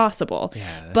 Like, it's possible.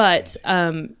 Yeah, but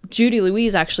Judy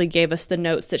Louise actually gave us the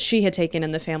notes that she had taken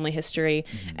in the family history,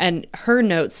 and her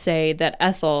notes say that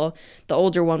Ethel, the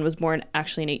older one, was born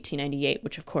actually in 1898,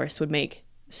 which of course would make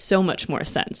so much more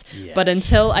sense. Yes. But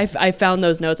until I found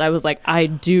those notes, I was like, I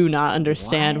do not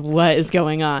understand what is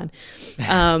going on.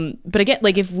 But again,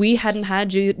 like, if we hadn't had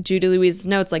Judy Louise's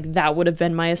notes, like, that would have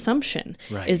been my assumption,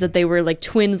 is that they were like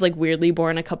twins, like weirdly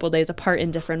born a couple days apart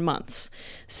in different months.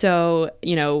 So,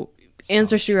 you know,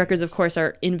 ancestry records, of course,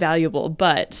 are invaluable,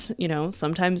 but, you know,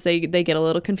 sometimes they get a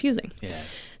little confusing. Yeah.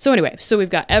 So anyway, so we've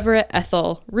got Everett,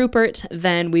 Ethel, Rupert,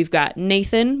 then we've got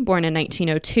Nathan, born in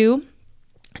 1902,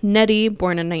 Nettie,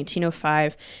 born in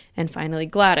 1905, and finally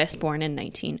Gladys, born in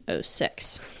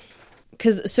 1906.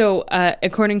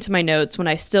 According to my notes, when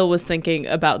I still was thinking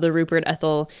about the Rupert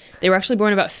Ethel, they were actually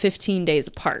born about 15 days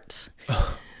apart,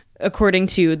 according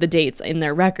to the dates in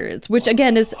their records, which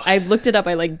again is, I've looked it up.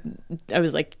 I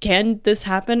was like, can this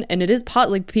happen? And it is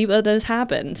people, it has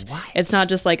happened. What? It's not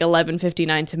just like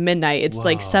 11:59 to midnight. It's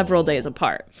like several days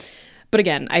apart. But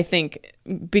again, I think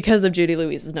because of Judy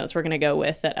Louise's notes, we're going to go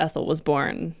with that Ethel was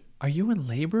born. Are you in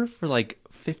labor for like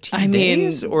 15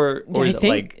 days? Or is it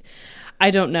like...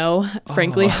 I don't know,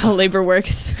 frankly, how labor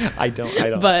works. I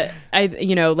don't. But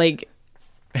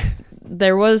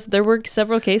there were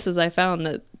several cases I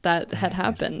found that had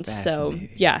happened. So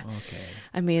yeah. Okay.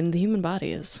 I mean, the human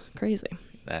body is crazy.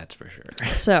 That's for sure.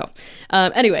 So,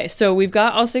 anyway, so we've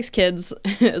got all 6 kids.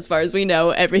 As far as we know,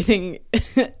 everything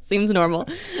seems normal.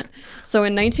 So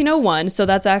in 1901, so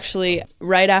that's actually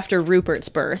right after Rupert's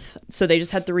birth. So they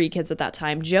just had 3 kids at that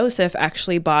time. Joseph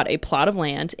actually bought a plot of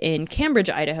land in Cambridge,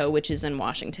 Idaho, which is in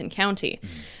Washington County.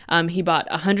 He bought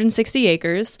 160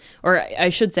 acres, or I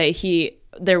should say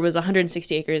there was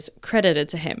 160 acres credited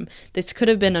to him. This could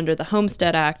have been under the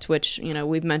Homestead Act, which, you know,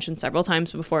 we've mentioned several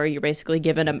times before. You're basically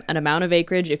given an amount of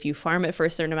acreage. If you farm it for a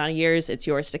certain amount of years, it's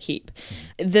yours to keep.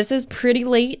 This is pretty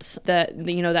late.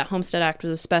 That Homestead Act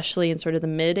was especially in sort of the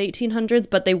mid 1800s,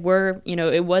 but they were, you know,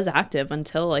 it was active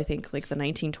until I think like the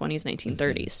 1920s,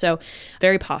 1930s. So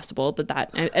very possible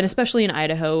that, and especially in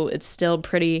Idaho, it's still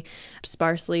pretty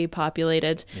sparsely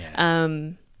populated.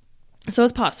 Yeah. So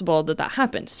it's possible that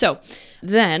happened. So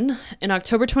then, in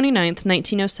October 29th,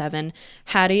 1907,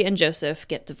 Hattie and Joseph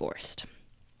get divorced.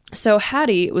 So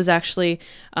Hattie was actually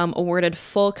awarded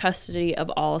full custody of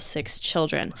all 6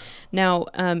 children. Now,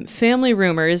 family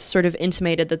rumors sort of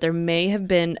intimated that there may have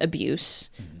been abuse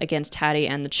against Hattie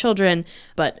and the children,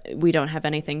 but we don't have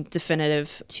anything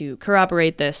definitive to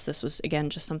corroborate this. This was, again,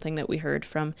 just something that we heard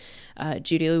from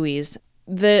Judy Louise.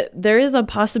 There is a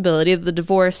possibility that the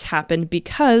divorce happened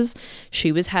because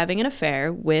she was having an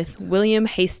affair with William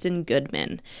Haston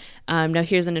Goodman. Now,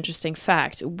 here's an interesting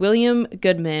fact. William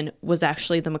Goodman was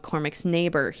actually the McCormick's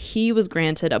neighbor. He was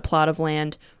granted a plot of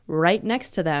land right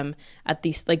next to them at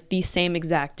the same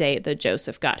exact day that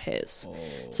Joseph got his. Oh.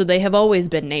 So they have always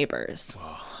been neighbors.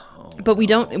 But we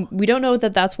don't know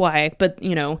that that's why. But,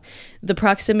 you know, the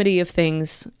proximity of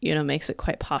things, you know, makes it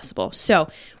quite possible. So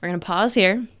we're going to pause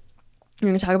here. We're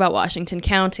going to talk about Washington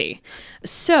County.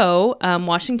 So,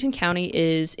 Washington County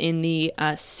is in the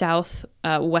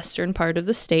southwestern part of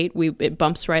the state. It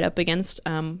bumps right up against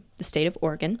the state of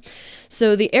Oregon.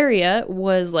 So, the area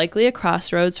was likely a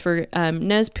crossroads for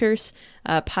Nez Perce,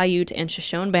 Paiute, and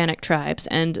Shoshone-Bannock tribes.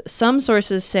 And some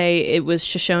sources say it was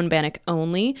Shoshone-Bannock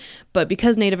only, but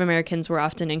because Native Americans were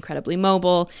often incredibly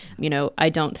mobile, I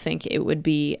don't think it would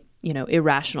be,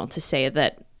 irrational to say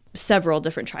that several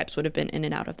different tribes would have been in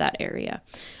and out of that area.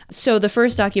 So the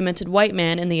first documented white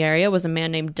man in the area was a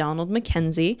man named Donald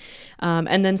Mackenzie,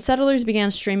 and then settlers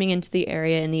began streaming into the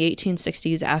area in the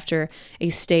 1860s after a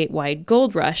statewide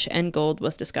gold rush, and gold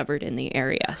was discovered in the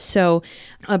area. So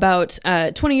about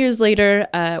 20 years later,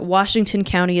 Washington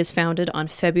County is founded on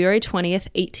February 20th,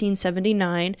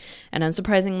 1879, and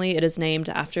unsurprisingly, it is named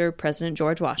after President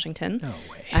George Washington. No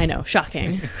way. I know,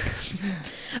 shocking.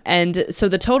 And so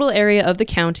the total area of the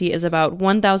county is about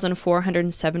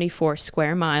 1,474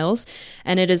 square miles,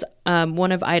 and it is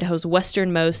one of Idaho's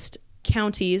westernmost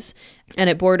counties, and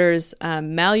it borders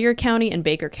Malheur County and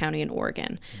Baker County in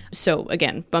Oregon. So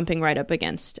again, bumping right up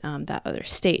against that other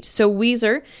state. So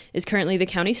Weiser is currently the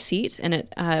county seat, and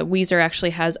Weiser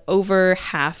actually has over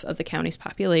half of the county's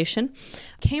population.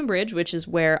 Cambridge, which is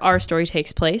where our story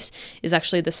takes place, is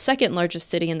actually the second largest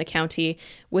city in the county,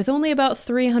 with only about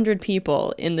 300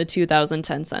 people in the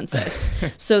 2010 census.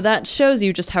 So that shows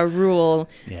you just how rural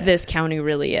this county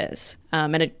really is.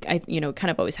 And it,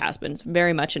 kind of always has been. It's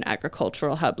very much an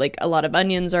agricultural hub. Like, a lot of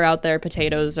onions are out there,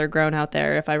 potatoes are grown out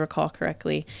there, if I recall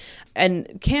correctly.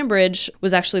 And Cambridge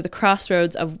was actually the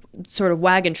crossroads of sort of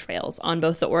wagon trails on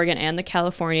both the Oregon and the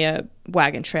California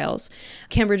wagon trails.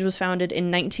 Cambridge was founded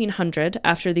in 1900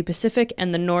 after the Pacific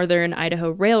and the Northern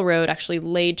Idaho Railroad actually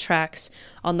laid tracks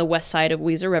on the west side of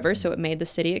Weiser River, so it made the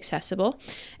city accessible.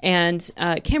 And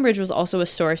Cambridge was also a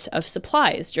source of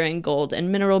supplies during gold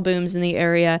and mineral booms in the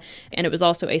area, and it was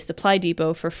also a supply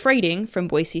depot for freighting from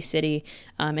Boise City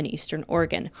in eastern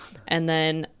Oregon. And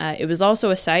then it was also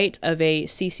a site of a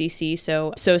CCC,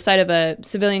 so a site of a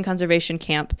civilian conservation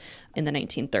camp in the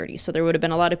 1930s. So there would have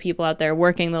been a lot of people out there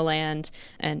working the land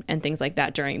and things like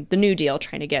that during the New Deal,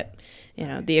 trying to get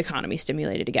the economy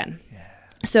stimulated again. Yeah.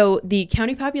 So the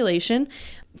county population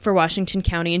for Washington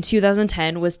County in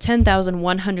 2010 was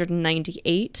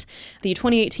 10,198. The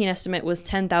 2018 estimate was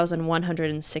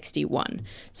 10,161.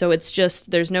 So it's just,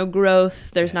 there's no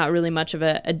growth. There's not really much of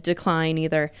a decline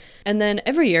either. And then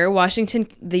every year,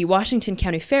 the Washington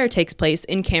County Fair takes place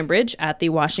in Cambridge at the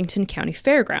Washington County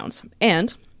Fairgrounds.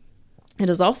 And it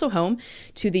is also home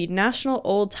to the National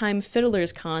Old Time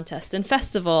Fiddlers Contest and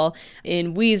Festival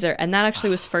in Weiser, and that actually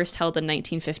was first held in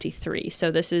 1953. So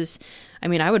this is,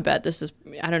 I would bet this is,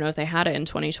 I don't know if they had it in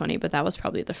 2020, but that was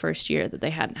probably the first year that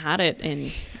they hadn't had it in,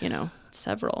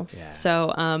 several. Yeah.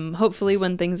 So hopefully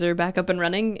when things are back up and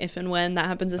running, if and when that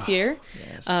happens this year,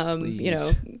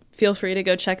 yes, feel free to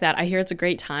go check that. I hear it's a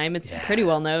great time. It's pretty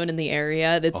well known in the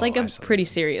area. It's a pretty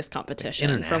serious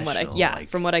competition from what I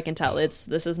can tell. This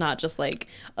is not just like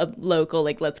a local,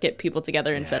 like, let's get people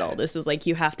together and fiddle. This is like,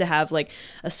 you have to have like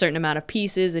a certain amount of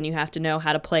pieces, and you have to know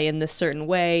how to play in this certain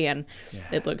way, and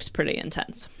it looks pretty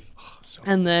intense.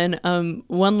 And then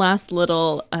one last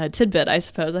little tidbit, I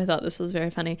suppose. I thought this was very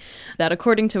funny, that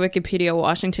according to Wikipedia,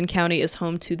 Washington County is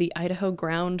home to the Idaho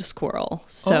ground squirrel.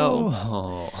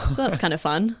 So that's kind of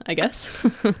fun, I guess.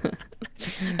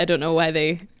 I don't know why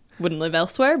they wouldn't live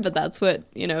elsewhere, but that's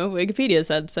what, Wikipedia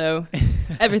said. So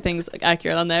everything's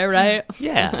accurate on there, right?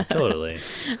 Yeah, totally.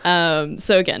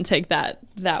 So again, take that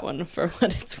one for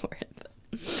what it's worth.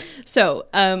 So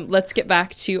let's get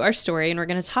back to our story, and we're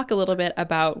going to talk a little bit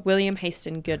about William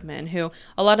Haston Goodman, who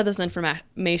a lot of this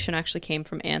information actually came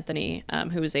from Anthony,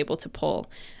 who was able to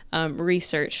pull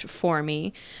research for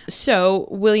me. So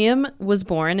William was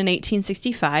born in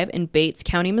 1865 in Bates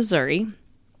County, Missouri,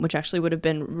 which actually would have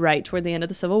been right toward the end of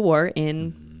the Civil War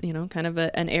in, kind of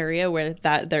an area where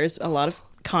there's a lot of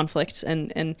conflict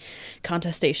and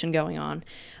contestation going on.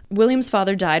 William's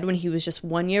father died when he was just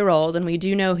 1 year old, and we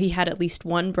do know he had at least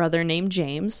one brother named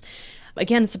James.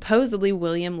 Again, supposedly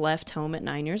William left home at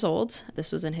 9 years old.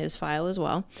 This was in his file as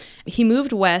well. He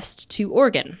moved west to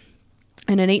Oregon,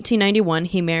 and in 1891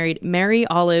 he married Mary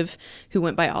Olive, who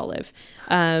went by Olive,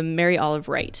 Mary Olive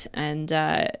Wright, and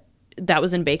that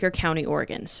was in Baker County,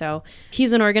 Oregon. So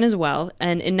he's in Oregon as well.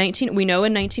 And we know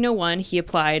in 1901, he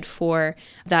applied for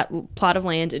that plot of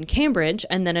land in Cambridge.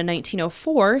 And then in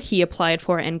 1904, he applied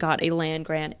for and got a land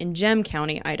grant in Gem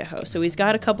County, Idaho. So he's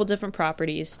got a couple different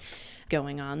properties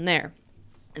going on there.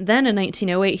 Then in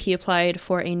 1908, he applied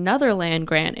for another land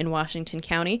grant in Washington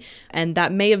County, and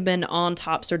that may have been on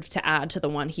top sort of to add to the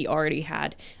one he already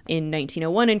had in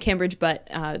 1901 in Cambridge, but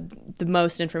the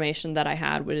most information that I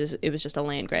had was it was just a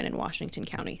land grant in Washington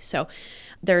County. So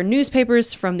there are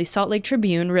newspapers from the Salt Lake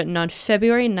Tribune written on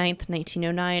February 9th,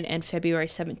 1909 and February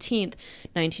 17th,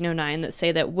 1909 that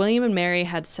say that William and Mary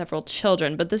had several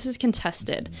children, but this is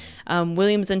contested.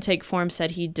 William's intake form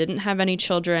said he didn't have any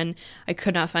children. I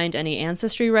could not find any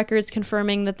ancestry records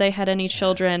confirming that they had any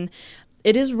children.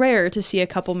 It is rare to see a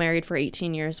couple married for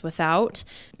 18 years without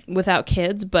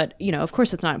kids, but, of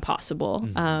course it's not impossible.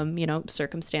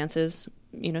 Circumstances,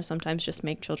 sometimes just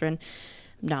make children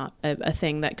not a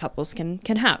thing that couples can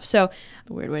have. So,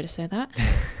 a weird way to say that.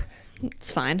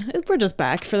 It's fine. We're just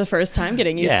back for the first time,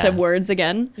 getting used to words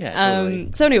again. Yeah, totally.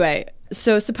 So anyway,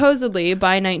 supposedly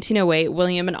by 1908,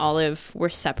 William and Olive were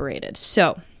separated.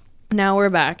 So now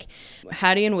we're back.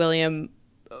 Hattie and William,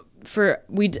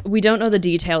 we don't know the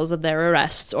details of their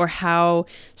arrests or how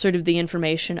sort of the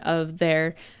information of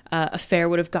their affair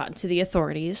would have gotten to the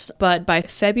authorities. But by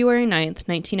February 9th,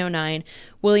 1909,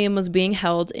 William was being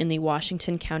held in the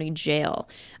Washington County Jail.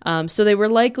 So they were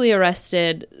likely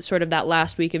arrested sort of that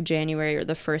last week of January or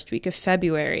the first week of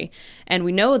February. And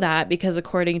we know that because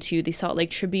according to the Salt Lake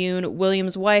Tribune,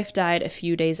 William's wife died a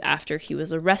few days after he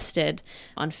was arrested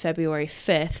on February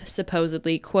 5th,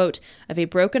 supposedly, quote, of a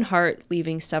broken heart,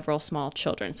 leaving several small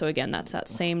children. So again, that's that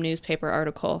same newspaper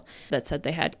article that said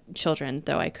they had children,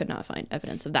 though I could not find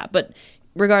evidence of that. But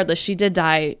regardless, she did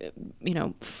die,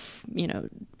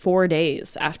 4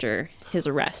 days after his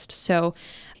arrest. So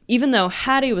even though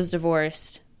Hattie was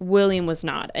divorced, William was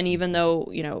not. And even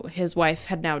though, his wife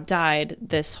had now died,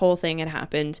 this whole thing had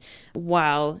happened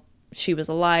while she was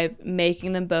alive,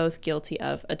 making them both guilty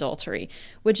of adultery,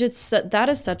 that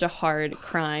is such a hard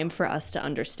crime for us to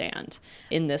understand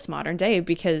in this modern day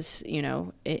because,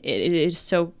 it is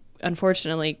so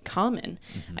unfortunately common.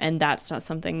 Mm-hmm. And that's not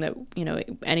something that,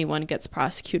 anyone gets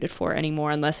prosecuted for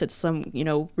anymore unless it's some,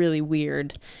 really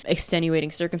weird extenuating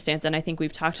circumstance. And I think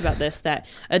we've talked about this, that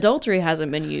adultery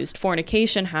hasn't been used.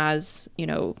 Fornication has,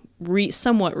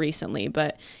 somewhat recently,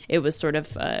 but it was sort of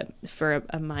for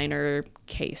a minor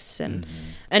case. And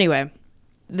anyway,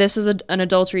 this is an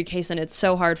adultery case, and it's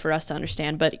so hard for us to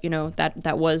understand. But,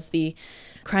 that was the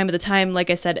crime of the time. Like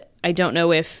I said, I don't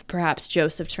know if perhaps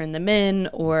Joseph turned them in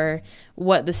or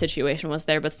what the situation was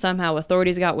there, but somehow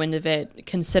authorities got wind of it,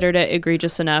 considered it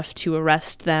egregious enough to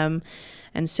arrest them,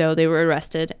 and so they were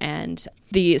arrested. And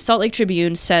the Salt Lake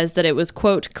Tribune says that it was,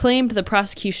 quote, claimed the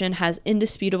prosecution has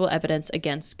indisputable evidence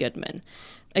against Goodman.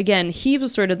 Again, he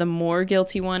was sort of the more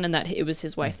guilty one, and that it was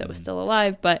his wife that was still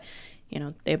alive, but,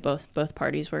 they both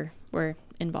parties were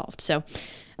involved. So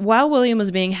while William was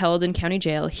being held in county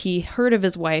jail, he heard of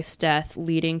his wife's death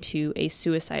leading to a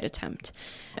suicide attempt.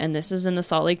 And this is in the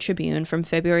Salt Lake Tribune from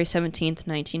February 17th,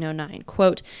 1909.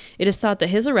 Quote, it is thought that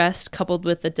his arrest, coupled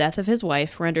with the death of his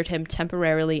wife, rendered him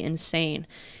temporarily insane.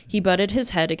 He butted his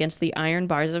head against the iron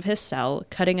bars of his cell,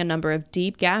 cutting a number of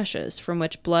deep gashes from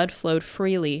which blood flowed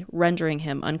freely, rendering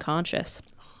him unconscious.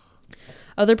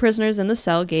 Other prisoners in the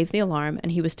cell gave the alarm,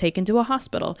 and he was taken to a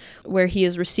hospital, where he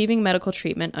is receiving medical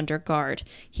treatment under guard.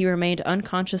 He remained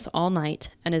unconscious all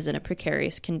night and is in a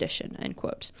precarious condition, end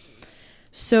quote.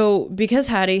 So because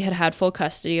Hattie had full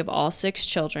custody of all 6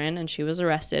 children and she was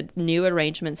arrested, new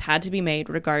arrangements had to be made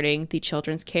regarding the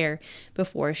children's care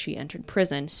before she entered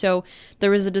prison. So there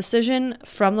was a decision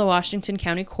from the Washington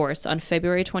County Courts on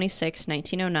February 26,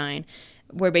 1909,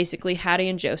 where basically Hattie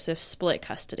and Joseph split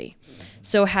custody.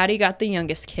 So Hattie got the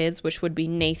youngest kids, which would be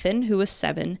Nathan, who was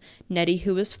 7, Nettie,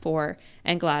 who was 4,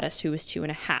 and Gladys, who was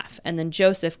 2.5. And then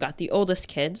Joseph got the oldest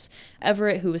kids,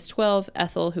 Everett, who was 12,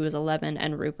 Ethel, who was 11,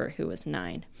 and Rupert, who was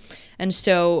 9. And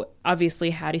so obviously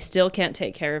Hattie still can't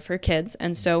take care of her kids,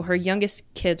 and so her youngest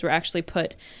kids were actually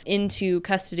put into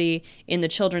custody in the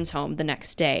children's home the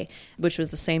next day, which was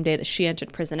the same day that she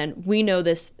entered prison. And we know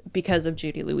this because of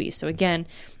Judy Louise. So again,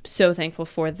 so thankful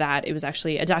for that. It was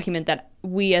actually a document that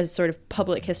we as sort of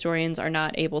public historians are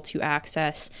not able to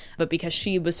access, but because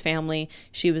she was family,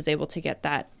 she was able to get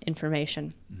that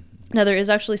information. Now, there is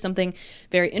actually something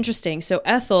very interesting. So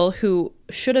Ethel, who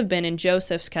should have been in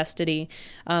Joseph's custody,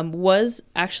 was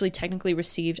actually technically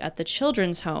received at the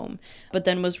children's home, but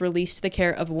then was released to the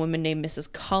care of a woman named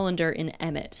Mrs. Colander in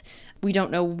Emmett. We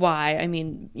don't know why. I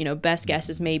mean, best guess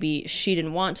is maybe she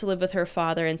didn't want to live with her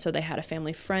father, and so they had a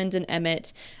family friend in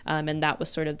Emmett, and that was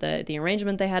sort of the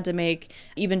arrangement they had to make.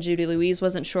 Even Judy Louise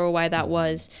wasn't sure why that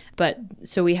was, but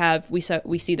so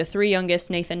we see the 3 youngest,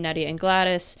 Nathan, Nettie, and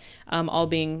Gladys, all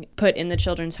being put in the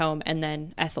children's home, and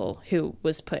then Ethel, who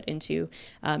was put into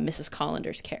Mrs.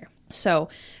 Colander's care. So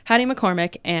Hattie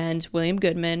McCormick and William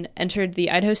Goodman entered the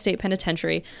Idaho State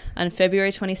Penitentiary on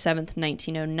February 27th,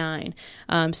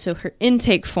 1909. So her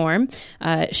intake form,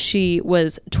 she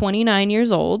was 29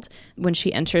 years old when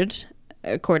she entered,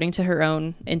 according to her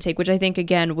own intake, which I think,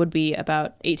 again, would be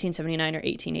about 1879 or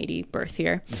 1880 birth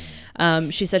year.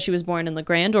 She said she was born in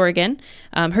LeGrand, Oregon.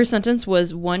 Her sentence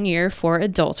was 1 year for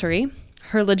adultery.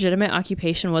 Her legitimate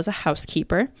occupation was a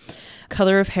housekeeper.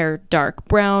 Color of hair, dark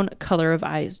brown. Color of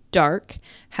eyes, dark.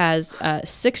 Has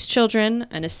 6 children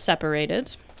and is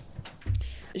separated.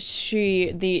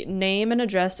 The name and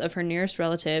address of her nearest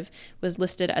relative was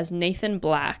listed as Nathan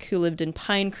Black, who lived in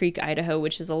Pine Creek, Idaho,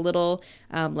 which is a little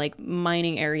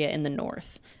mining area in the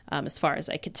north, as far as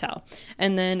I could tell.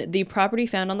 And then the property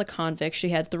found on the convict, she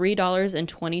had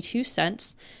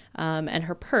 $3.22, and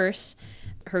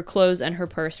her clothes and her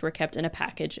purse were kept in a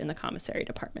package in the commissary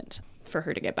department for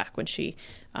her to get back when she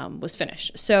was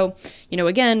finished. So,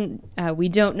 again, we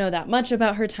don't know that much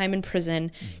about her time in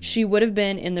prison. She would have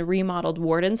been in the remodeled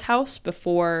warden's house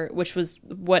before, which was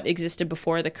what existed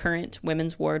before the current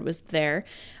women's ward was there.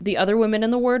 The other women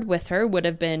in the ward with her would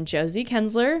have been Josie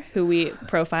Kensler, who we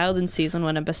profiled in season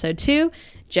 1, episode 2,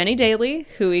 Jenny Daly,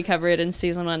 who we covered in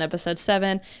season 1, episode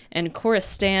 7, and Cora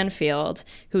Stanfield,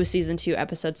 who was season 2,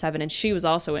 episode 7, and she was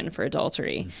also in for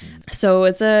adultery. So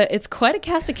it's quite a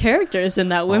cast of characters in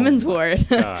that women's ward.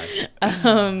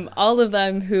 All of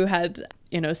them who had,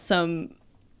 some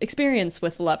experience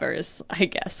with lovers, I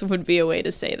guess, would be a way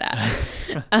to say that.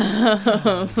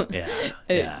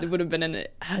 It would have been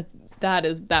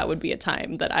that would be a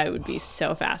time that I would be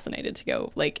so fascinated to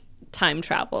go, time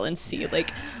travel and see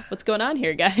what's going on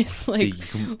here, guys.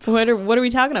 What are we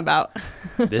talking about?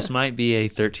 This might be a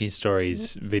 13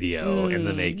 Stories video in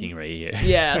the making right here.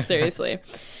 Yeah, seriously.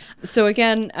 So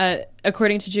again,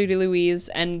 according to Judy Louise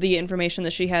and the information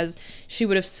that she has, she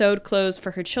would have sewed clothes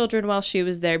for her children while she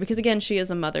was there, because again, she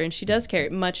is a mother and she does care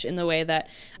much in the way that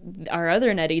our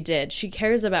other Nettie did. She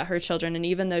cares about her children, and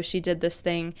even though she did this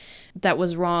thing that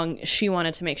was wrong, she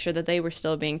wanted to make sure that they were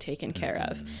still being taken care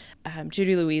of.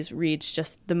 Judy Louise reads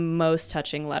just the most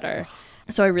touching letter.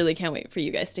 So I really can't wait for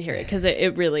you guys to hear it, because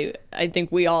it really, I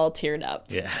think we all teared up.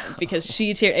 Yeah. Because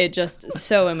it just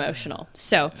so emotional.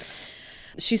 So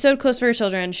she sewed clothes for her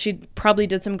children. She probably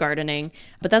did some gardening,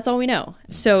 but that's all we know.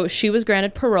 So she was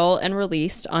granted parole and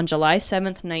released on July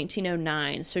 7th,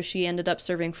 1909. So she ended up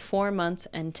serving 4 months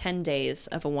and 10 days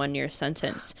of a 1-year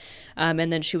sentence. And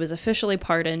then she was officially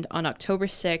pardoned on October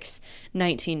 6th,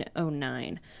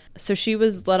 1909. So she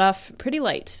was let off pretty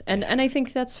light. And I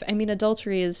think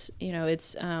adultery is,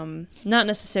 it's not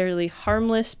necessarily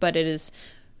harmless, but it is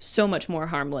so much more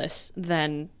harmless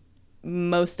than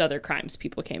most other crimes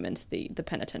people came into the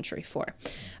penitentiary for.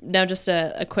 Now, just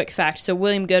a quick fact. So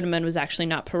William Goodman was actually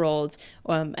not paroled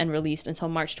and released until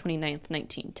March 29th,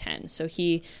 1910. So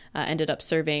he ended up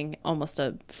serving almost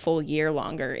a full year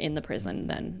longer in the prison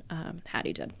than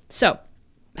Hattie did. So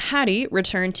Hattie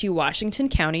returned to Washington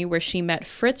County, where she met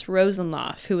Fritz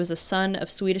Rosenlauf, who was a son of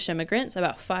Swedish immigrants,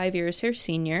 about 5 years her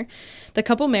senior. The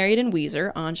couple married in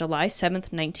Weiser on July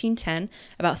 7th, 1910,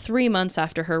 about 3 months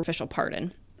after her official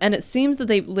pardon. And it seems that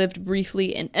they lived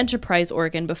briefly in Enterprise,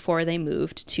 Oregon, before they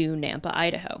moved to Nampa,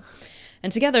 Idaho.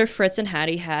 And together, Fritz and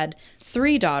Hattie had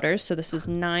 3 daughters, so this is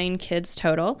 9 kids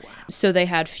total. Wow. So they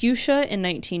had Fuchsia in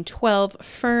 1912,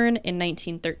 Fern in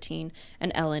 1913,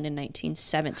 and Ellen in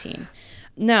 1917.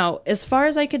 Now, as far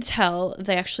as I could tell,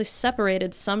 they actually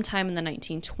separated sometime in the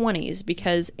 1920s,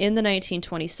 because in the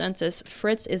 1920 census,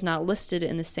 Fritz is not listed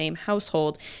in the same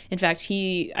household. In fact,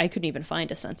 I couldn't even find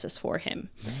a census for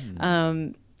him.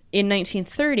 In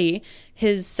 1930,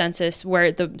 his census, where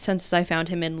the census I found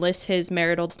him in, lists his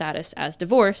marital status as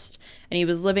divorced, and he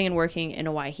was living and working in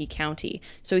Owyhee County.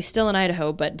 So he's still in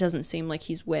Idaho, but doesn't seem like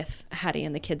he's with Hattie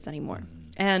and the kids anymore.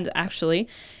 And actually,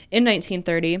 in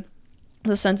 1930,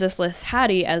 the census lists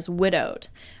Hattie as widowed,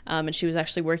 and she was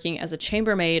actually working as a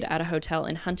chambermaid at a hotel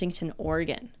in Huntington,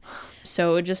 Oregon.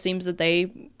 So it just seems that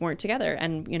they weren't together,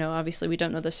 and, obviously we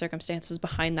don't know the circumstances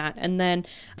behind that. And then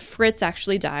Fritz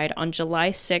actually died on July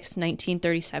 6,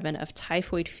 1937, of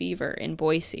typhoid fever in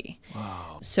Boise.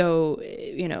 Wow. So,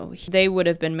 they would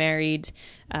have been married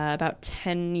about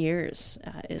 10 years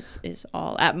is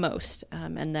all, at most,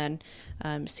 and then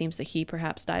seems that he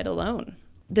perhaps died alone.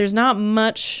 There's not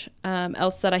much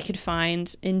else that I could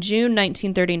find. In June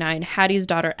 1939, Hattie's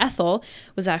daughter Ethel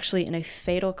was actually in a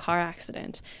fatal car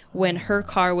accident when her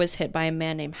car was hit by a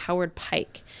man named Howard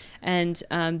Pike. And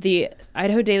the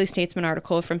Idaho Daily Statesman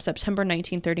article from September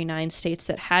 1939 states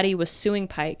that Hattie was suing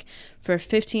Pike for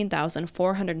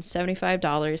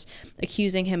 $15,475,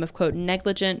 accusing him of, quote,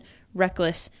 negligent,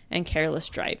 reckless, and careless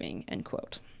driving, end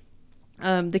quote.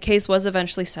 The case was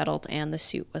eventually settled and the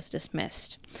suit was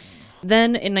dismissed. Then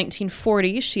in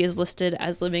 1940, she is listed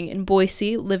as living in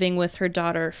Boise, living with her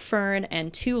daughter Fern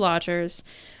and 2 lodgers.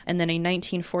 And then a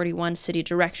 1941 city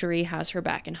directory has her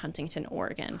back in Huntington,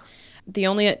 Oregon. The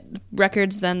only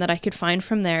records then that I could find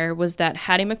from there was that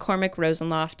Hattie McCormick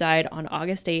Rosenloff died on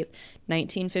August 8th,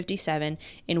 1957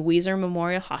 in Weiser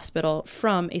Memorial Hospital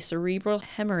from a cerebral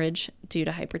hemorrhage due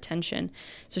to hypertension.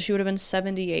 So she would have been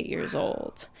 78 years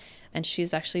old. And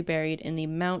she's actually buried in the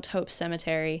Mount Hope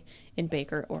Cemetery in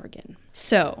Baker, Oregon.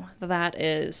 So that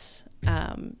is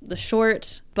the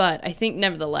short, but I think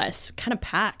nevertheless kind of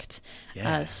packed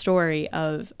story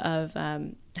of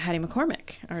Hattie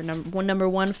McCormick, our number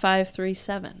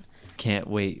 1537. Can't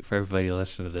wait for everybody to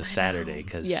listen to this Saturday,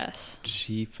 because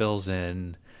she fills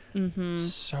in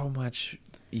so much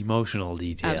emotional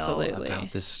detail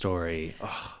about this story.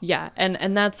 Oh. Yeah,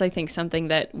 and that's, I think, something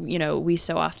that, we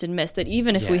so often miss, that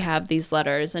even if we have these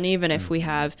letters, and even if we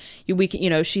have,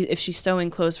 if she's sewing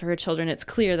clothes for her children, it's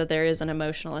clear that there is an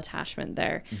emotional attachment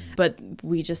there. But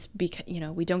we just,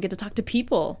 we don't get to talk to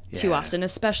people too often,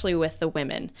 especially with the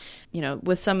women.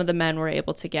 With some of the men, we're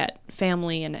able to get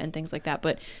family and things like that,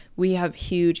 but we have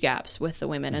huge gaps with the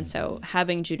women. And so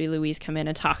having Judy Louise come in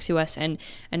and talk to us and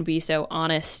be so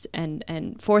honest and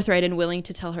forthright and willing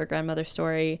to tell her grandmother's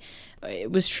story,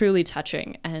 it was truly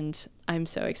touching. And I'm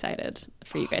so excited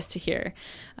for you guys to hear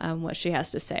what she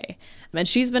has to say. And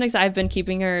she's been I've been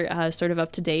keeping her sort of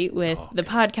up to date with the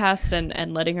podcast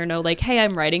and letting her know, like, hey,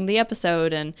 I'm writing the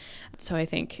episode. And so I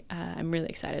think I'm really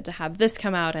excited to have this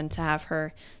come out and to have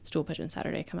her Stool Pigeon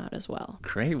Saturday come out as well.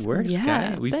 Great work,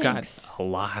 Sky. We've got a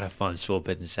lot of fun Stool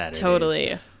Pigeon Saturdays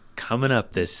totally coming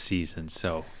up this season.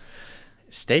 So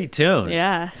stay tuned.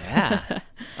 Yeah.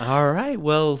 All right.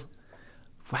 Well,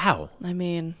 wow. I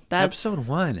mean, that's episode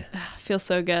 1. Feels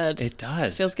so good. It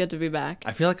does. Feels good to be back.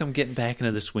 I feel like I'm getting back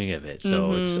into the swing of it.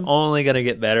 So it's only going to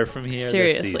get better from here.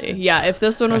 Seriously. This season. Yeah. If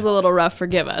this one was a little rough,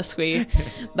 forgive us. I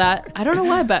don't know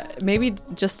why, but maybe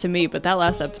just to me, but that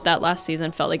last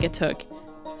season felt like it took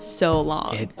so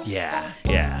long.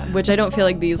 Yeah. Which I don't feel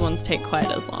like these ones take quite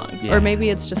as long. Yeah. Or maybe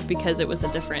it's just because it was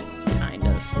a different kind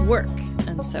of work.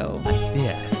 And so.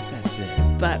 Yeah, that's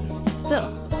it. But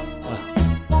still.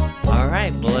 All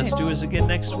right. Well, let's do this again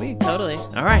next week. Totally.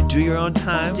 All right. Do your own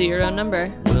time. Do your own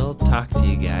number. We'll talk to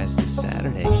you guys this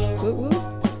Saturday. Woo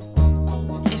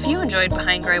woo. If you enjoyed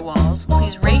Behind Gray Walls,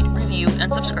 please rate, review,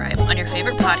 and subscribe on your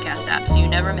favorite podcast app so you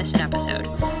never miss an episode.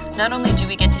 Not only do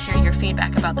we get to hear your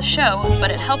feedback about the show,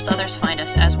 but it helps others find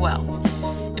us as well.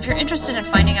 If you're interested in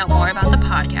finding out more about the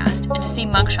podcast and to see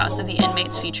mugshots of the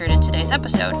inmates featured in today's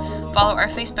episode, follow our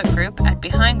Facebook group at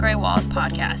Behind Gray Walls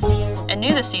Podcast. And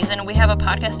new this season, we have a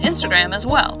podcast Instagram as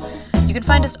well. You can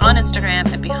find us on Instagram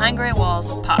at Behind Gray Walls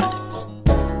Pod.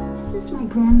 This is my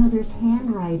grandmother's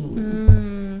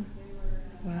handwriting.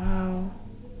 Wow.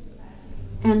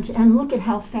 And look at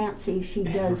how fancy she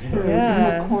does her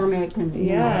McCormick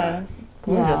and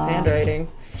gorgeous handwriting.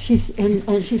 She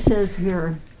says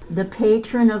here, the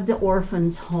patron of the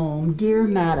orphans' home, dear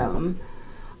madam,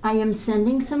 I am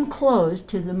sending some clothes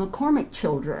to the McCormick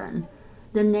children.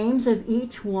 The names of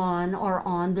each one are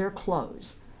on their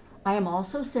clothes. I am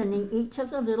also sending each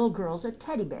of the little girls a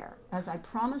teddy bear, as I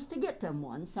promised to get them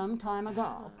one some time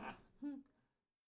ago.